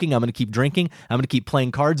keep smoking. I'm going to keep drinking. I'm going to keep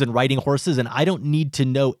playing cards and riding horses, and I don't need to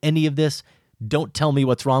know any of this. Don't tell me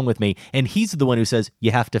what's wrong with me. And he's the one who says,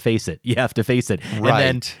 you have to face it. You have to face it.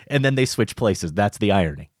 Right. And then they switch places. That's the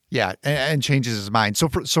irony. Yeah, and changes his mind. So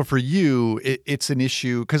for you, it's an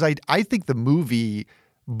issue, because I think the movie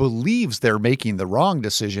believes they're making the wrong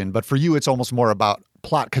decision, but for you, it's almost more about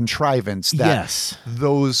plot contrivance that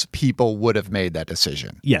those people would have made that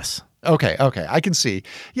decision. Yes. Okay. I can see.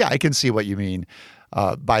 Yeah, I can see what you mean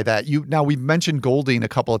by that. Now, we've mentioned Golding a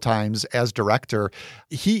couple of times as director.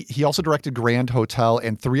 He also directed Grand Hotel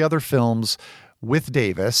and 3 other films with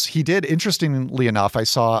Davis. He did, interestingly enough, I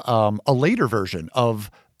saw a later version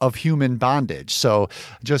of Human Bondage. So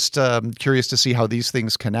just curious to see how these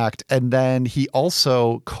things connect. And then he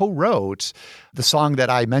also co-wrote the song that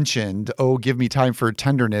I mentioned, "Oh, Give Me Time for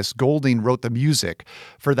Tenderness." Golding wrote the music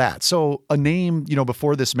for that. So a name,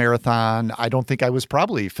 before this marathon, I don't think I was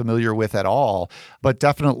probably familiar with at all, but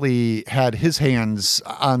definitely had his hands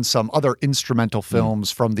on some other instrumental films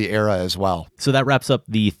from the era as well. So that wraps up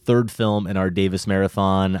the 3rd film in our Davis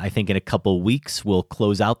Marathon. I think in a couple weeks, we'll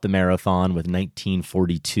close out the marathon with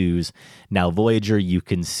 1942's Now Voyager. You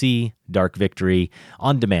can see Dark Victory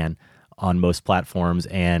on demand on most platforms,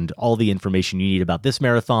 and all the information you need about this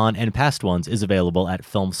marathon and past ones is available at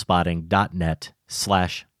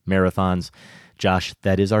filmspotting.net/marathons. Josh,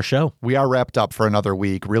 that is our show. We are wrapped up for another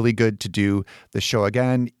week. Really good to do the show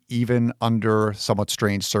again. even under somewhat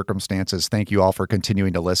strange circumstances. Thank you all for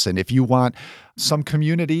continuing to listen. If you want some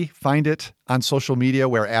community, find it on social media,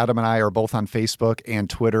 where Adam and I are both on Facebook and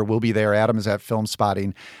Twitter. We'll be there. Adam is at Film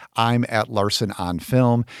Spotting. I'm at Larson on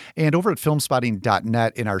Film. And over at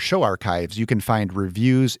filmspotting.net in our show archives, you can find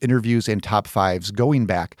reviews, interviews, and top fives going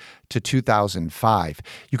back to 2005.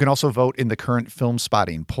 You can also vote in the current Film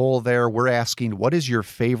Spotting poll there. We're asking, what is your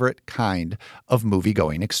favorite kind of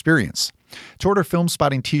movie-going experience? To order Film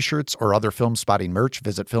Spotting t-shirts or other Film Spotting merch,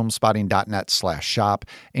 visit filmspotting.net/shop.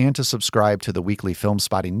 And to subscribe to the weekly Film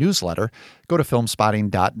Spotting newsletter, go to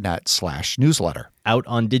filmspotting.net/newsletter. Out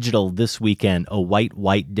on digital this weekend, A White,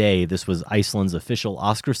 White Day. This was Iceland's official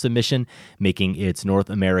Oscar submission, making its North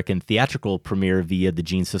American theatrical premiere via the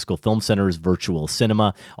Gene Siskel Film Center's virtual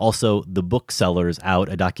cinema. Also, The Booksellers Out,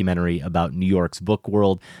 a documentary about New York's book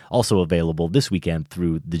world, also available this weekend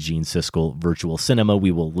through the Gene Siskel virtual cinema.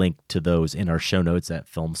 We will link to those in our show notes at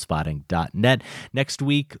filmspotting.net. Next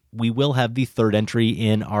week, we will have the third entry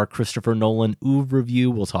in our Christopher Nolan oeuvre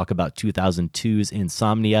review. We'll talk about 2002's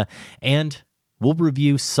Insomnia, and we'll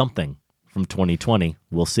review something from 2020.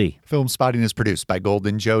 We'll see. Film Spotting is produced by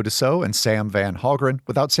Golden Joe Dassault and Sam Van Halgren.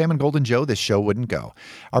 Without Sam and Golden Joe, this show wouldn't go.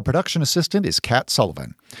 Our production assistant is Kat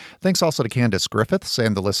Sullivan. Thanks also to Candace Griffiths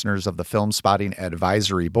and the listeners of the Film Spotting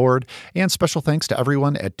Advisory Board. And special thanks to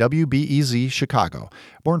everyone at WBEZ Chicago.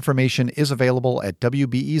 More information is available at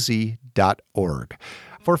WBEZ.org.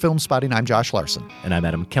 For Film Spotting, I'm Josh Larson. And I'm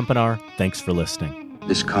Adam Kempenaar. Thanks for listening.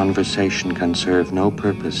 This conversation can serve no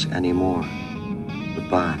purpose anymore.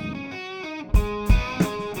 Goodbye.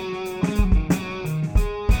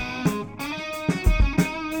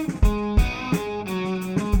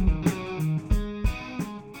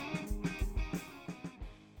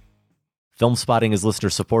 Film Spotting is listener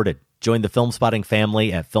supported. Join the Film Spotting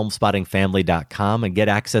family at filmspottingfamily.com and get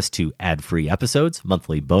access to ad-free episodes,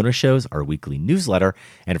 monthly bonus shows, our weekly newsletter,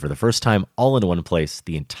 and for the first time, all in one place,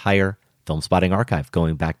 the entire Film Spotting archive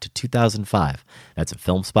going back to 2005. That's at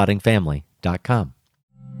filmspottingfamily.com.